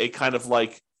using a kind of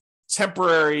like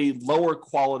temporary lower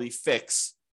quality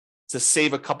fix to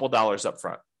save a couple dollars up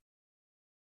front.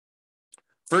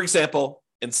 For example,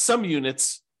 in some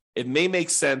units, it may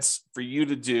make sense for you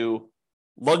to do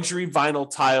luxury vinyl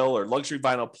tile or luxury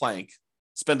vinyl plank,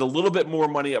 spend a little bit more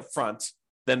money up front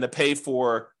than to pay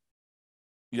for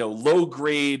low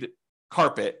grade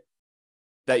carpet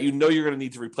that you know you're going to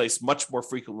need to replace much more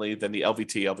frequently than the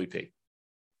LVT, LVP.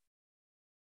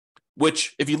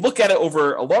 Which, if you look at it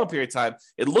over a long period of time,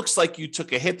 it looks like you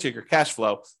took a hit to your cash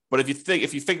flow. But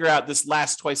if you figure out this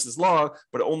lasts twice as long,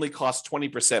 but it only costs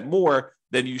 20% more,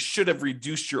 then you should have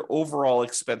reduced your overall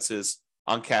expenses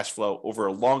on cash flow over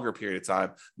a longer period of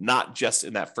time, not just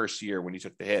in that first year when you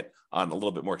took the hit on a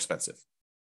little bit more expensive.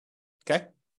 Okay?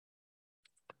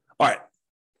 All right.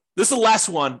 This is the last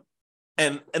one.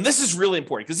 And this is really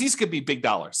important because these could be big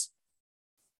dollars.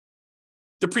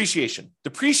 Depreciation.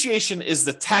 Depreciation is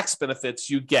the tax benefits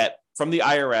you get from the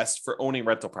IRS for owning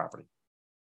rental property.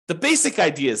 The basic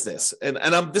idea is this, and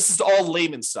this is all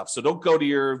layman stuff. So don't go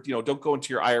to don't go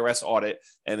into your IRS audit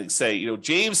and say,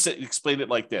 James explained it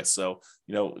like this. So,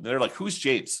 they're like, who's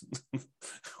James?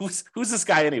 who's this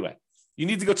guy anyway? You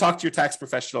need to go talk to your tax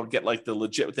professional and get like the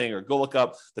legit thing, or go look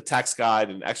up the tax guide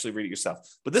and actually read it yourself.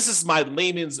 But this is my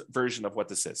layman's version of what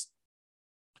this is.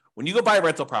 When you go buy a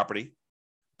rental property,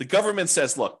 the government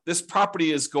says, look, this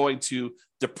property is going to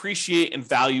depreciate in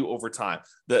value over time.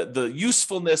 The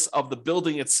usefulness of the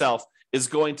building itself is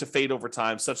going to fade over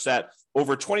time, such that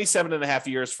over 27 and a half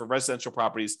years for residential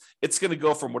properties, it's going to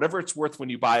go from whatever it's worth when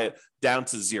you buy it down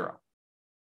to zero.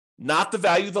 Not the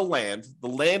value of the land. The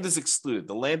land is excluded.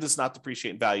 The land does not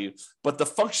depreciate in value, but the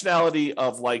functionality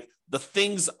of like the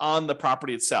things on the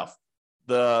property itself,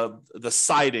 the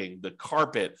siding, the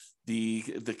carpet, the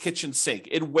kitchen sink,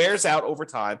 it wears out over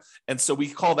time. And so we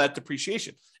call that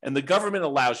depreciation. And the government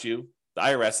allows you, the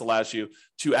IRS allows you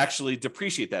to actually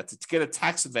depreciate that, to get a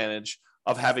tax advantage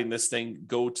of having this thing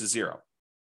go to zero.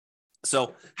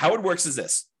 So how it works is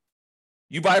this.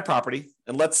 You buy a property,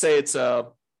 and let's say it's a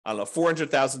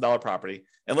 $400,000 property.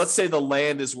 And let's say the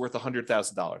land is worth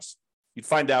 $100,000. You'd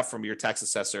find out from your tax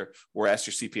assessor or ask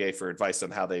your CPA for advice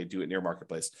on how they do it in your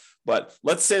marketplace. But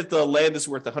let's say that the land is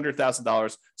worth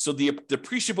 $100,000. So the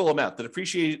depreciable amount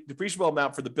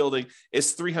for the building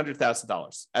is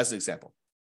 $300,000 as an example.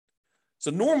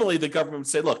 So normally the government would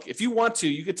say, look, if you want to,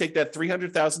 you could take that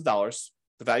 $300,000,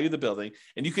 the value of the building,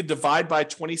 and you could divide by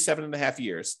 27 and a half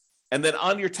years. And then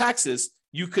on your taxes,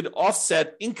 you could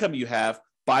offset income you have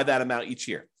by that amount each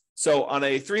year. So on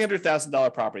a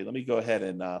 $300,000 property, let me go ahead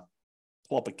and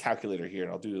pull up a calculator here,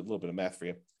 and I'll do a little bit of math for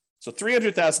you. So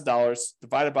 $300,000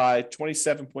 divided by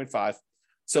 27.5.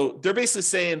 So they're basically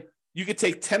saying you could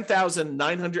take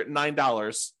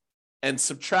 $10,909 and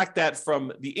subtract that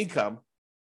from the income.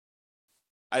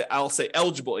 I'll say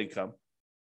eligible income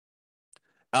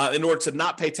in order to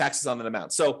not pay taxes on that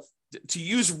amount. So to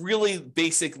use really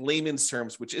basic layman's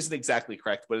terms, which isn't exactly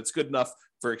correct, but it's good enough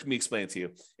for me to explain it to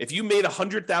you. If you made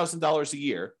 $100,000 a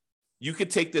year, you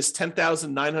could take this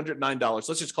 $10,909.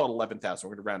 Let's just call it $11,000. We're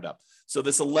going to round up. So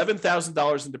this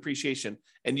 $11,000 in depreciation,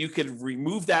 and you could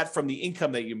remove that from the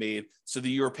income that you made so that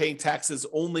you're paying taxes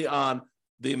only on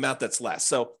the amount that's less.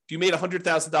 So if you made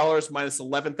 $100,000 minus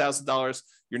 $11,000,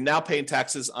 you're now paying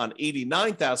taxes on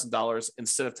 $89,000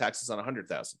 instead of taxes on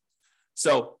 $100,000.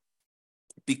 So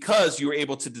because you were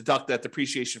able to deduct that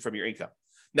depreciation from your income.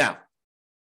 Now,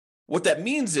 what that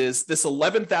means is this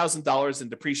 $11,000 in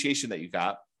depreciation that you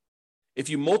got, if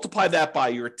you multiply that by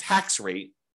your tax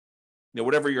rate,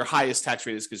 whatever your highest tax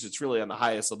rate is, because it's really on the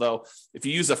highest, although if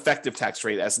you use effective tax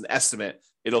rate as an estimate,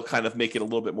 it'll kind of make it a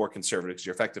little bit more conservative because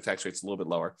your effective tax rate is a little bit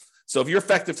lower. So if your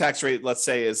effective tax rate, let's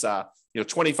say, is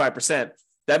 25%,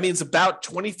 that means about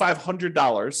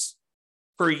 $2,500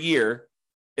 per year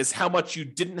is how much you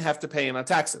didn't have to pay in on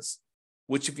taxes,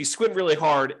 which if you squint really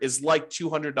hard is like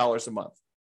 $200 a month.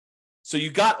 So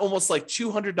you got almost like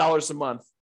 $200 a month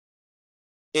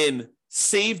in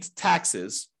saved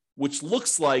taxes, which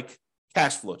looks like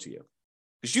cash flow to you.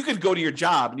 Because you could go to your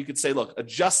job and you could say, look,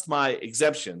 adjust my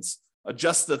exemptions,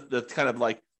 adjust the kind of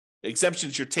like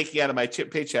exemptions you're taking out of my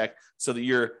paycheck so that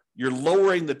you're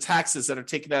lowering the taxes that are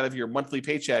taken out of your monthly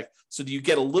paycheck so that you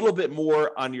get a little bit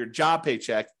more on your job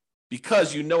paycheck,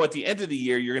 because at the end of the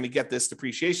year, you're going to get this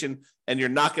depreciation and you're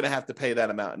not going to have to pay that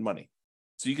amount in money.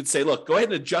 So you could say, look, go ahead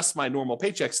and adjust my normal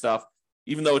paycheck stuff,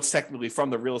 even though it's technically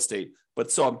from the real estate.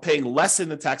 But so I'm paying less in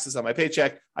the taxes on my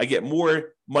paycheck. I get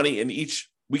more money in each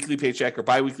weekly paycheck or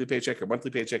biweekly paycheck or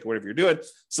monthly paycheck or whatever you're doing,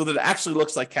 so that it actually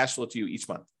looks like cash flow to you each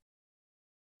month.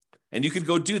 And you could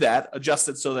go do that, adjust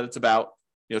it so that it's about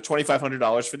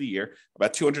 $2,500 for the year,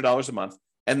 about $200 a month.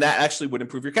 And that actually would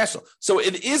improve your cash flow. So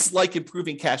it is like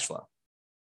improving cash flow,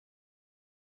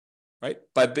 right?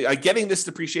 By getting this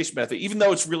depreciation benefit, even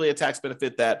though it's really a tax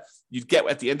benefit that you get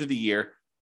at the end of the year,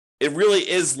 it really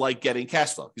is like getting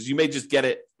cash flow, because you may just get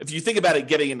it. If you think about it,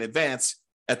 getting in advance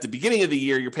at the beginning of the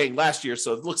year, you're paying last year.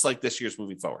 So it looks like this year's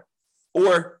moving forward.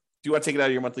 Or if you want to take it out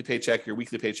of your monthly paycheck, your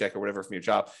weekly paycheck, or whatever from your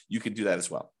job, you can do that as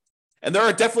well. And there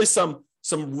are definitely some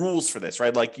rules for this,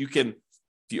 right? Like if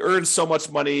you earn so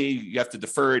much money, you have to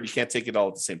defer it. You can't take it all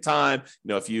at the same time.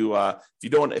 If you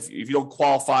don't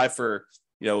qualify for,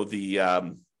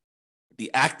 the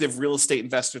active real estate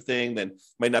investor thing, then you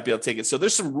might not be able to take it. So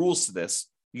there's some rules to this.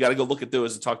 You got to go look at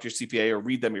those and talk to your CPA or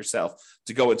read them yourself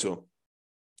to go into them.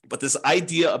 But this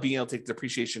idea of being able to take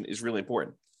depreciation is really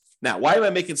important. Now, why am I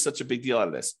making such a big deal out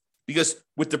of this? Because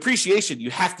with depreciation,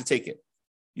 you have to take it.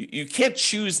 You can't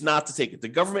choose not to take it. The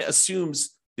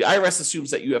IRS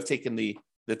assumes that you have taken the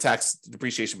tax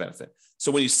depreciation benefit.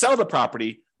 So when you sell the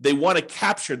property, they want to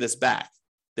capture this back.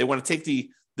 They want to take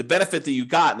the benefit that you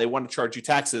got and they want to charge you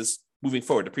taxes moving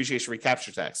forward, depreciation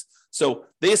recapture tax. So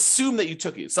they assume that you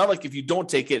took it. It's not like if you don't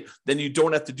take it, then you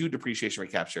don't have to do depreciation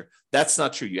recapture. That's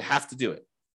not true. You have to do it.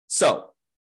 So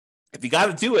if you got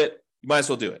to do it, you might as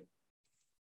well do it.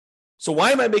 So why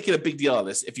am I making a big deal on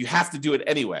this if you have to do it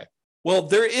anyway? Well,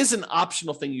 there is an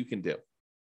optional thing you can do.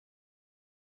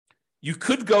 You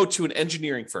could go to an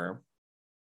engineering firm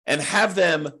and have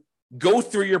them go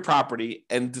through your property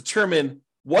and determine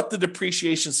what the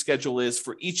depreciation schedule is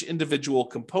for each individual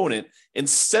component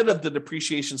instead of the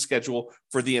depreciation schedule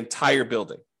for the entire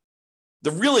building.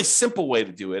 The really simple way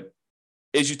to do it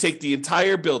is you take the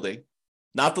entire building,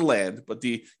 not the land, but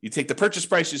you take the purchase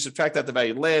price, you subtract out the value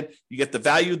of the land, you get the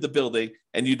value of the building,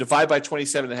 and you divide by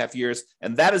 27 and a half years,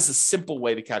 and that is a simple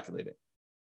way to calculate it.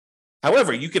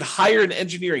 However, you could hire an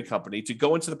engineering company to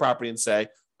go into the property and say,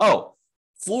 oh,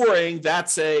 flooring,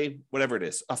 that's a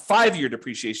 5-year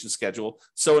depreciation schedule.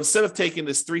 So instead of taking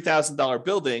this $3,000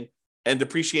 building and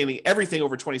depreciating everything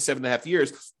over 27 and a half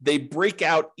years, they break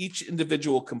out each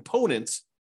individual component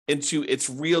into its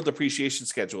real depreciation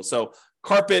schedule. So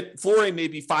flooring may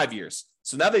be 5 years.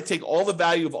 So now they take all the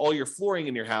value of all your flooring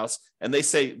in your house and they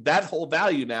say that whole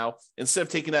value now, instead of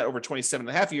taking that over 27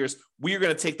 and a half years, we are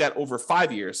going to take that over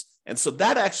 5 years. And so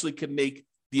that actually can make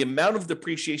the amount of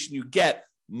depreciation you get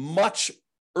much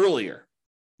earlier.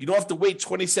 You don't have to wait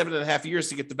 27 and a half years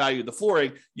to get the value of the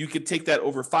flooring. You can take that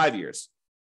over 5 years,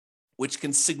 which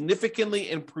can significantly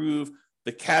improve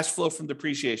the cash flow from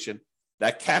depreciation,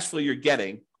 that cash flow you're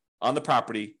getting on the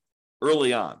property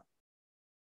early on.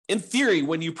 In theory,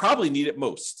 when you probably need it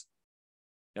most.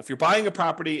 Now, if you're buying a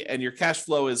property and your cash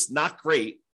flow is not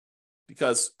great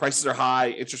because prices are high,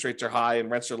 interest rates are high, and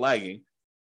rents are lagging,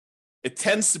 it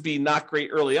tends to be not great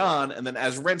early on. And then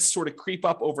as rents sort of creep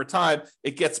up over time,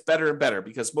 it gets better and better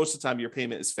because most of the time your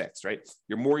payment is fixed, right?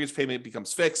 Your mortgage payment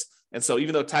becomes fixed. And so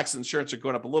even though tax and insurance are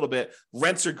going up a little bit,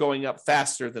 rents are going up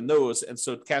faster than those. And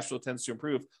so cash flow tends to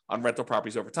improve on rental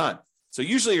properties over time. So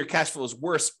usually your cash flow is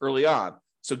worse early on.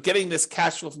 So getting this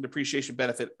cash flow from depreciation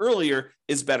benefit earlier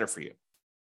is better for you.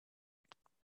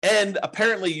 And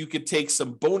apparently you could take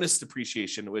some bonus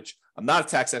depreciation, which I'm not a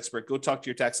tax expert. Go talk to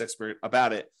your tax expert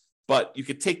about it. But you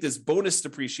could take this bonus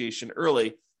depreciation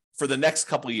early for the next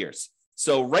couple of years.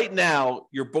 So right now,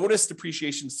 your bonus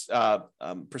depreciation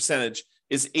percentage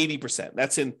is 80%.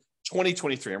 That's in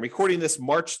 2023. I'm recording this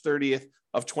March 30th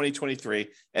of 2023.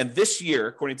 And this year,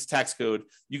 according to tax code,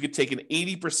 you could take an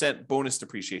 80% bonus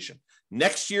depreciation.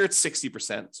 Next year, it's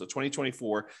 60%. So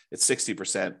 2024, it's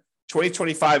 60%.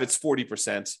 2025, it's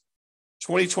 40%.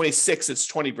 2026, it's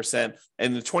 20%.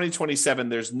 And in 2027,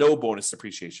 there's no bonus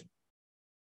depreciation.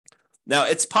 Now,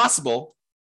 it's possible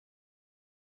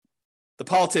the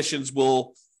politicians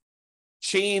will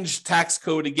change tax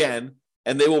code again,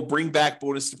 and they will bring back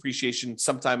bonus depreciation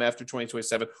sometime after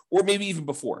 2027, or maybe even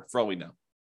before, for all we know,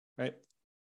 right?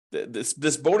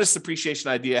 This bonus depreciation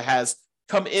idea has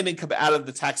come in and come out of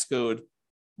the tax code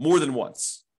more than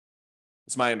once.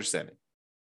 It's my understanding.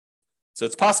 So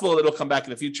it's possible that it'll come back in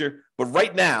the future, but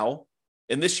right now,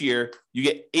 in this year, you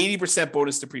get 80%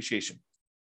 bonus depreciation.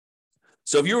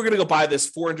 So if you were going to go buy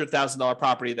this $400,000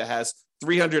 property that has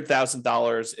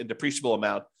 $300,000 in depreciable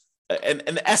amount,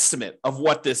 an estimate of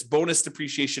what this bonus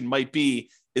depreciation might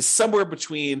be is somewhere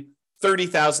between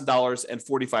 $30,000 and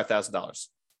 $45,000.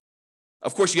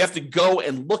 Of course, you have to go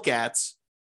and look at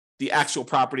the actual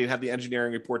property and have the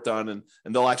engineering report done,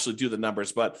 and they'll actually do the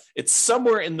numbers. But it's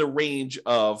somewhere in the range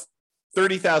of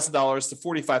 $30,000 to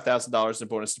 $45,000 in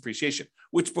bonus depreciation,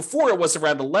 which before it was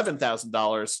around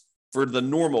 $11,000 for the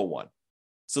normal one.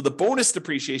 So the bonus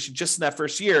depreciation just in that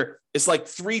first year is like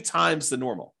 3 times the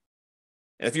normal.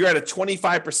 And if you're at a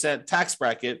 25% tax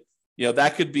bracket,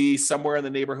 that could be somewhere in the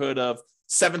neighborhood of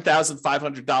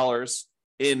 $7,500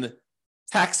 in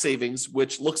tax savings,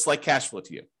 which looks like cash flow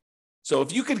to you. So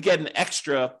if you could get an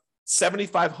extra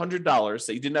 $7,500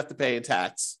 that you didn't have to pay in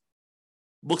tax,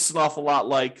 looks an awful lot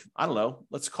like, I don't know,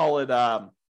 let's call it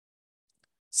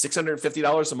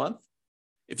 $650 a month.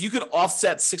 If you could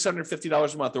offset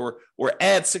 $650 a month or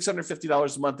add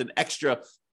 $650 a month in extra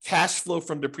cash flow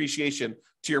from depreciation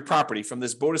to your property from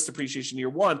this bonus depreciation year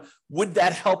one, would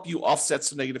that help you offset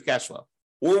some negative cash flow?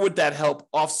 Or would that help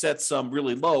offset some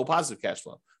really low positive cash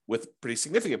flow with pretty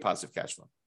significant positive cash flow?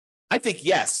 I think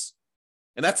yes.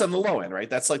 And that's on the low end, right?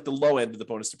 That's like the low end of the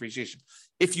bonus depreciation.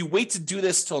 If you wait to do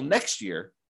this till next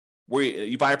year, where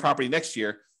you buy a property next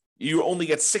year, you only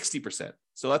get 60%.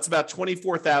 So that's about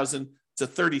 $24,000 to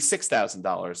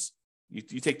 $36,000.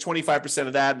 You take 25%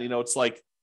 of that, and it's like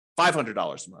 $500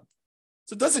 a month.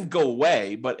 So it doesn't go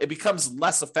away, but it becomes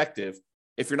less effective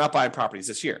if you're not buying properties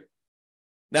this year.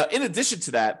 Now, in addition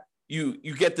to that, you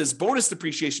get this bonus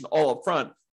depreciation all up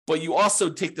front, but you also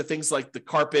take the things like the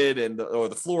carpet or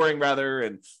the flooring rather,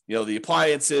 and the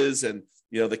appliances and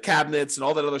the cabinets and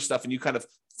all that other stuff, and you kind of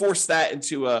force that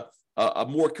into a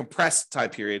more compressed time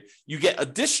period. You get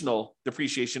additional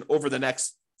depreciation over the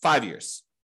next 5 years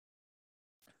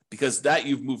because that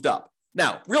you've moved up.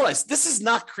 Now, realize this is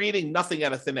not creating nothing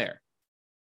out of thin air.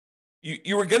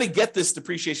 You are going to get this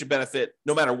depreciation benefit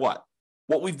no matter what.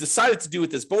 What we've decided to do with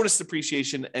this bonus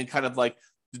depreciation and kind of like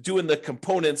doing the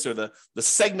components or the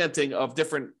segmenting of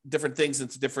different things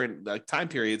into different time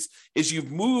periods is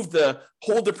you've moved the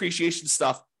whole depreciation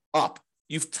stuff up.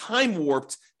 You've time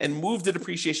warped and moved the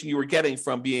depreciation you were getting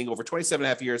from being over 27 and a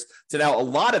half years to now a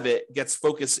lot of it gets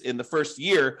focused in the first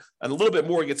year and a little bit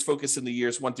more gets focused in the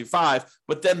years 1 through 5.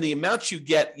 But then the amount you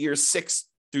get years 6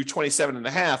 through 27 and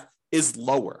a half is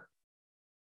lower.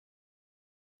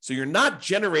 So you're not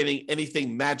generating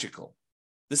anything magical.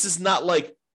 This is not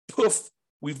like, poof,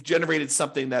 we've generated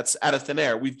something that's out of thin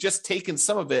air. We've just taken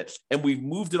some of it and we've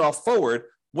moved it all forward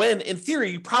when, in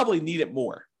theory, you probably need it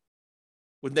more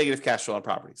with negative cash flow on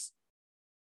properties.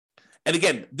 And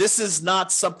again, this is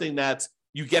not something that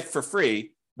you get for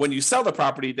free. When you sell the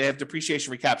property, they have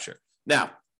depreciation recapture. Now,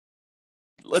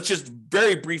 let's just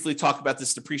very briefly talk about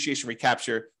this depreciation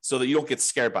recapture so that you don't get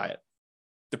scared by it.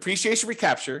 Depreciation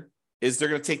recapture is they're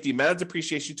going to take the amount of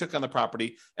depreciation you took on the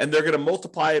property and they're going to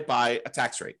multiply it by a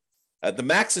tax rate. The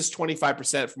max is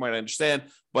 25% from what I understand,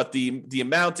 but the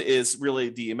amount is really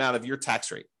the amount of your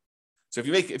tax rate. So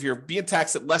if you're being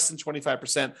taxed at less than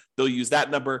 25%, they'll use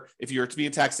that number. If you're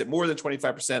being taxed at more than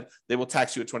 25%, they will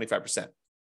tax you at 25%.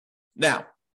 Now,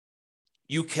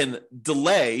 you can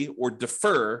delay or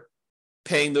defer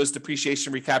paying those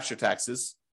depreciation recapture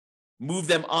taxes, move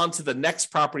them onto the next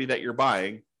property that you're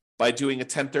buying by doing a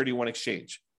 1031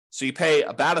 exchange. So you pay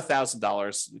about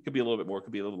 $1,000. It could be a little bit more, it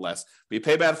could be a little less, but you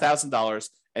pay about $1,000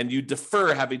 and you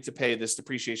defer having to pay this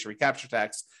depreciation recapture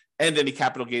tax and any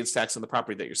capital gains tax on the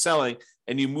property that you're selling,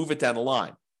 and you move it down the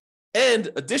line. And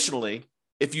additionally,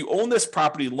 if you own this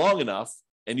property long enough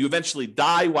and you eventually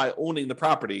die while owning the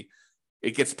property,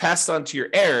 it gets passed on to your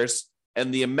heirs,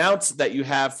 and the amounts that you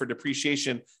have for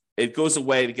depreciation, it goes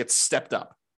away and it gets stepped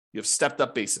up. You have stepped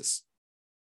up basis.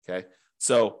 Okay.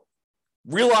 So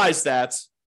realize that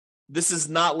this is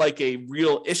not like a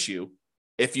real issue.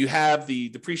 If you have the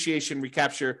depreciation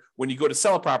recapture, when you go to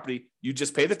sell a property, you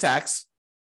just pay the tax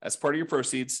as part of your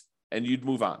proceeds and you'd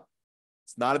move on.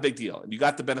 It's not a big deal. And you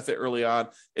got the benefit early on.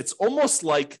 It's almost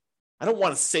like, I don't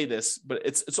want to say this, but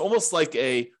it's almost like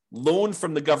a loan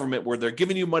from the government where they're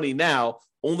giving you money now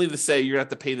only to say you're going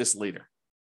to have to pay this later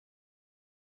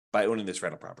by owning this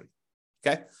rental property.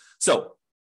 Okay. So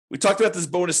we talked about this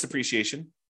bonus depreciation.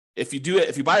 If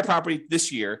you buy a property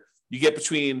this year, you get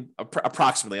between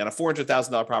approximately on a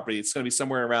 $400,000 property, it's going to be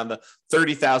somewhere around the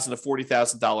 $30,000 to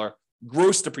 $40,000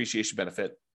 gross depreciation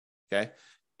benefit. Okay.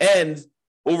 And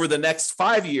over the next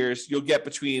 5 years, you'll get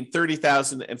between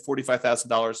 $30,000 and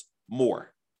 $45,000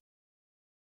 more.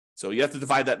 So you have to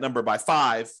divide that number by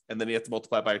 5, and then you have to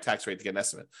multiply it by your tax rate to get an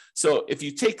estimate. So if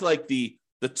you take like the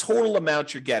total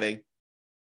amount you're getting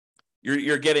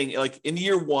like in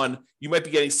year one, you might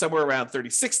be getting somewhere around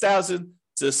 $36,000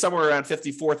 to somewhere around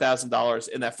 $54,000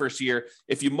 in that first year.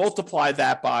 If you multiply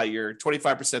that by your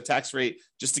 25% tax rate,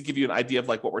 just to give you an idea of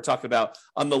like what we're talking about,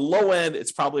 on the low end,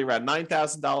 it's probably around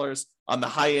 $9,000. On the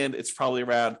high end, it's probably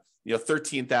around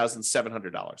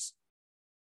 $13,700.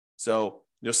 So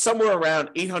somewhere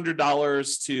around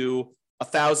 $800 to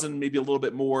 $1,000, maybe a little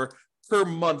bit more per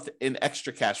month in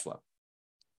extra cash flow.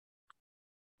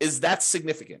 Is that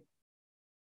significant?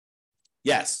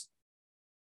 Yes,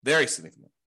 very significant.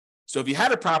 So if you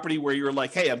had a property where you were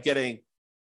like, hey, I'm getting,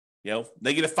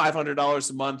 negative $500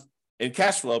 a month in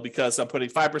cash flow because I'm putting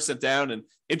 5% down and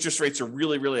interest rates are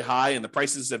really, really high and the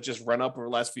prices have just run up over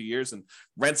the last few years and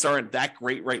rents aren't that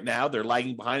great right now. They're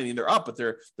lagging behind. I mean, they're up, but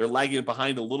they're lagging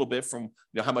behind a little bit from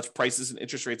how much prices and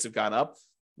interest rates have gone up.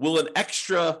 Will an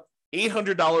extra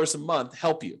 $800 a month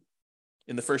help you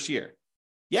in the first year?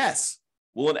 Yes.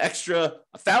 Will an extra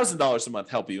 $1,000 a month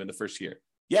help you in the first year?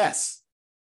 Yes.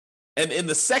 And in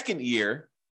the second year,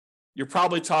 you're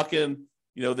probably talking,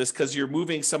 this because you're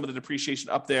moving some of the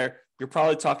depreciation up there. You're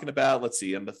probably talking about, let's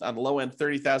see, on the low end,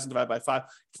 30,000 divided by 5.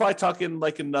 You're probably talking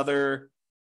like another,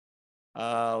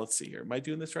 let's see here. Am I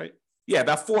doing this right? Yeah,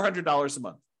 about $400 a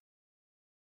month.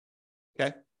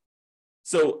 Okay.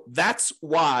 So that's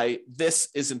why this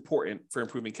is important for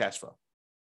improving cash flow.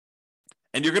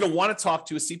 And you're going to want to talk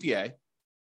to a CPA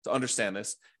to understand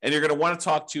this. And you're going to want to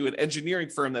talk to an engineering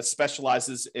firm that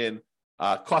specializes in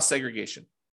cost segregation.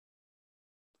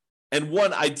 And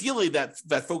one ideally that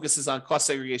focuses on cost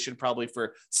segregation probably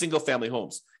for single family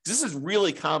homes. This is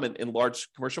really common in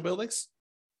large commercial buildings,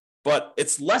 but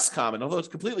it's less common, although it's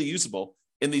completely usable,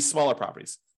 in these smaller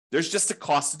properties. There's just a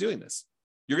cost to doing this.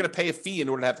 You're going to pay a fee in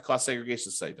order to have the cost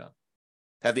segregation study done.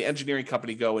 Have the engineering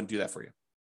company go and do that for you.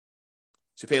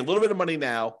 So you pay a little bit of money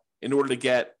now in order to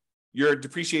get your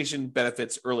depreciation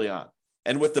benefits early on.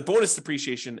 And with the bonus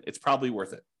depreciation, it's probably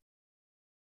worth it.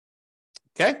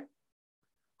 Okay?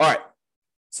 All right.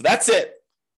 So that's it.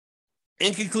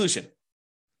 In conclusion,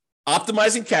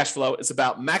 optimizing cash flow is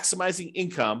about maximizing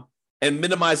income and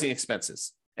minimizing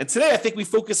expenses. And today, I think we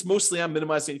focus mostly on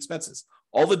minimizing expenses,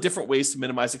 all the different ways to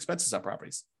minimize expenses on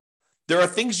properties. There are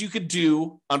things you could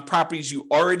do on properties you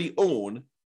already own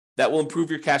that will improve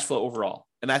your cash flow overall.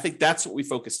 And I think that's what we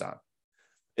focused on.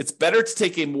 It's better to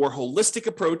take a more holistic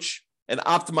approach and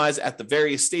optimize at the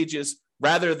various stages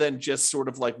rather than just sort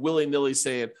of like willy-nilly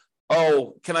saying,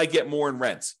 oh, can I get more in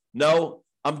rent? No,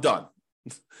 I'm done.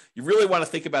 You really want to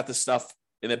think about this stuff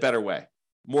in a better way,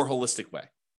 more holistic way.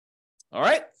 All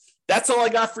right. That's all I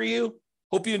got for you.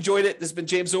 Hope you enjoyed it. This has been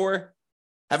James Orr.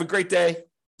 Have a great day.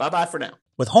 Bye-bye for now.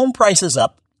 With home prices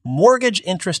up, mortgage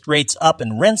interest rates up,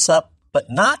 and rents up, but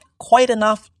not quite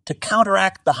enough to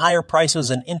counteract the higher prices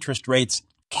and interest rates,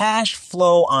 cash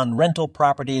flow on rental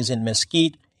properties in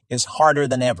Mesquite is harder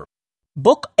than ever.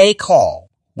 Book a call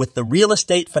with the Real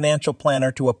Estate Financial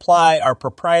Planner to apply our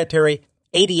proprietary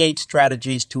 88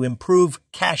 strategies to improve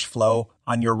cash flow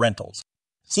on your rentals.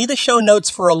 See the show notes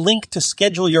for a link to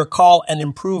schedule your call and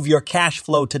improve your cash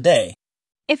flow today.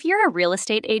 If you're a real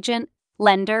estate agent,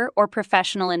 lender, or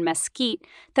professional in Mesquite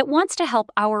that wants to help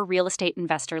our real estate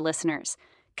investor listeners,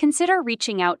 consider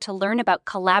reaching out to learn about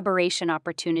collaboration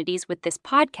opportunities with this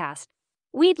podcast.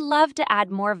 We'd love to add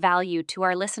more value to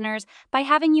our listeners by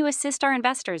having you assist our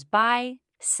investors buy,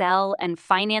 sell, and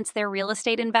finance their real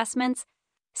estate investments.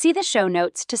 See the show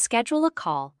notes to schedule a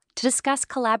call to discuss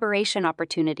collaboration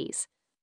opportunities.